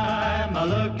time I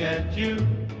look at you,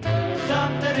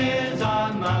 something is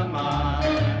on my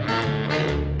mind.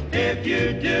 If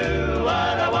you do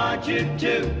what I want you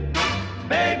to,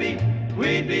 baby,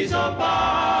 we'd be so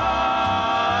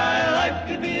fine. Life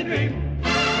could be a dream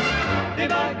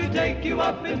if I could take you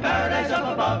up in paradise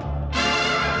up above.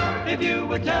 If you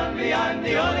would tell me I'm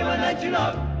the only one that you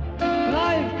love.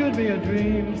 Life could be a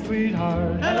dream,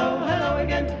 sweetheart. Hello, hello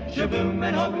again. Shaboom,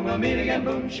 and hoping we'll meet again.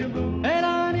 Boom, shaboom. Hey,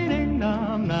 da dee ding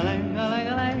dong, da lang, da lang,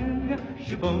 da lang.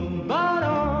 Shaboom, ba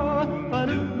do, ba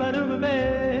do, ba do, ba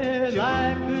ba.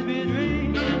 Life could be a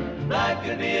dream. Life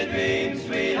could be a dream,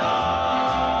 sweetheart.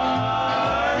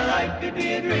 Life could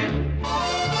be a dream.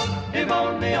 If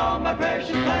only all my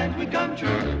precious plans would come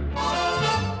true.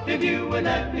 If you would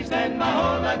let me spend my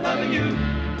whole life loving you.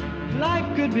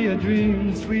 Life could be a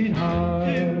dream, sweetheart.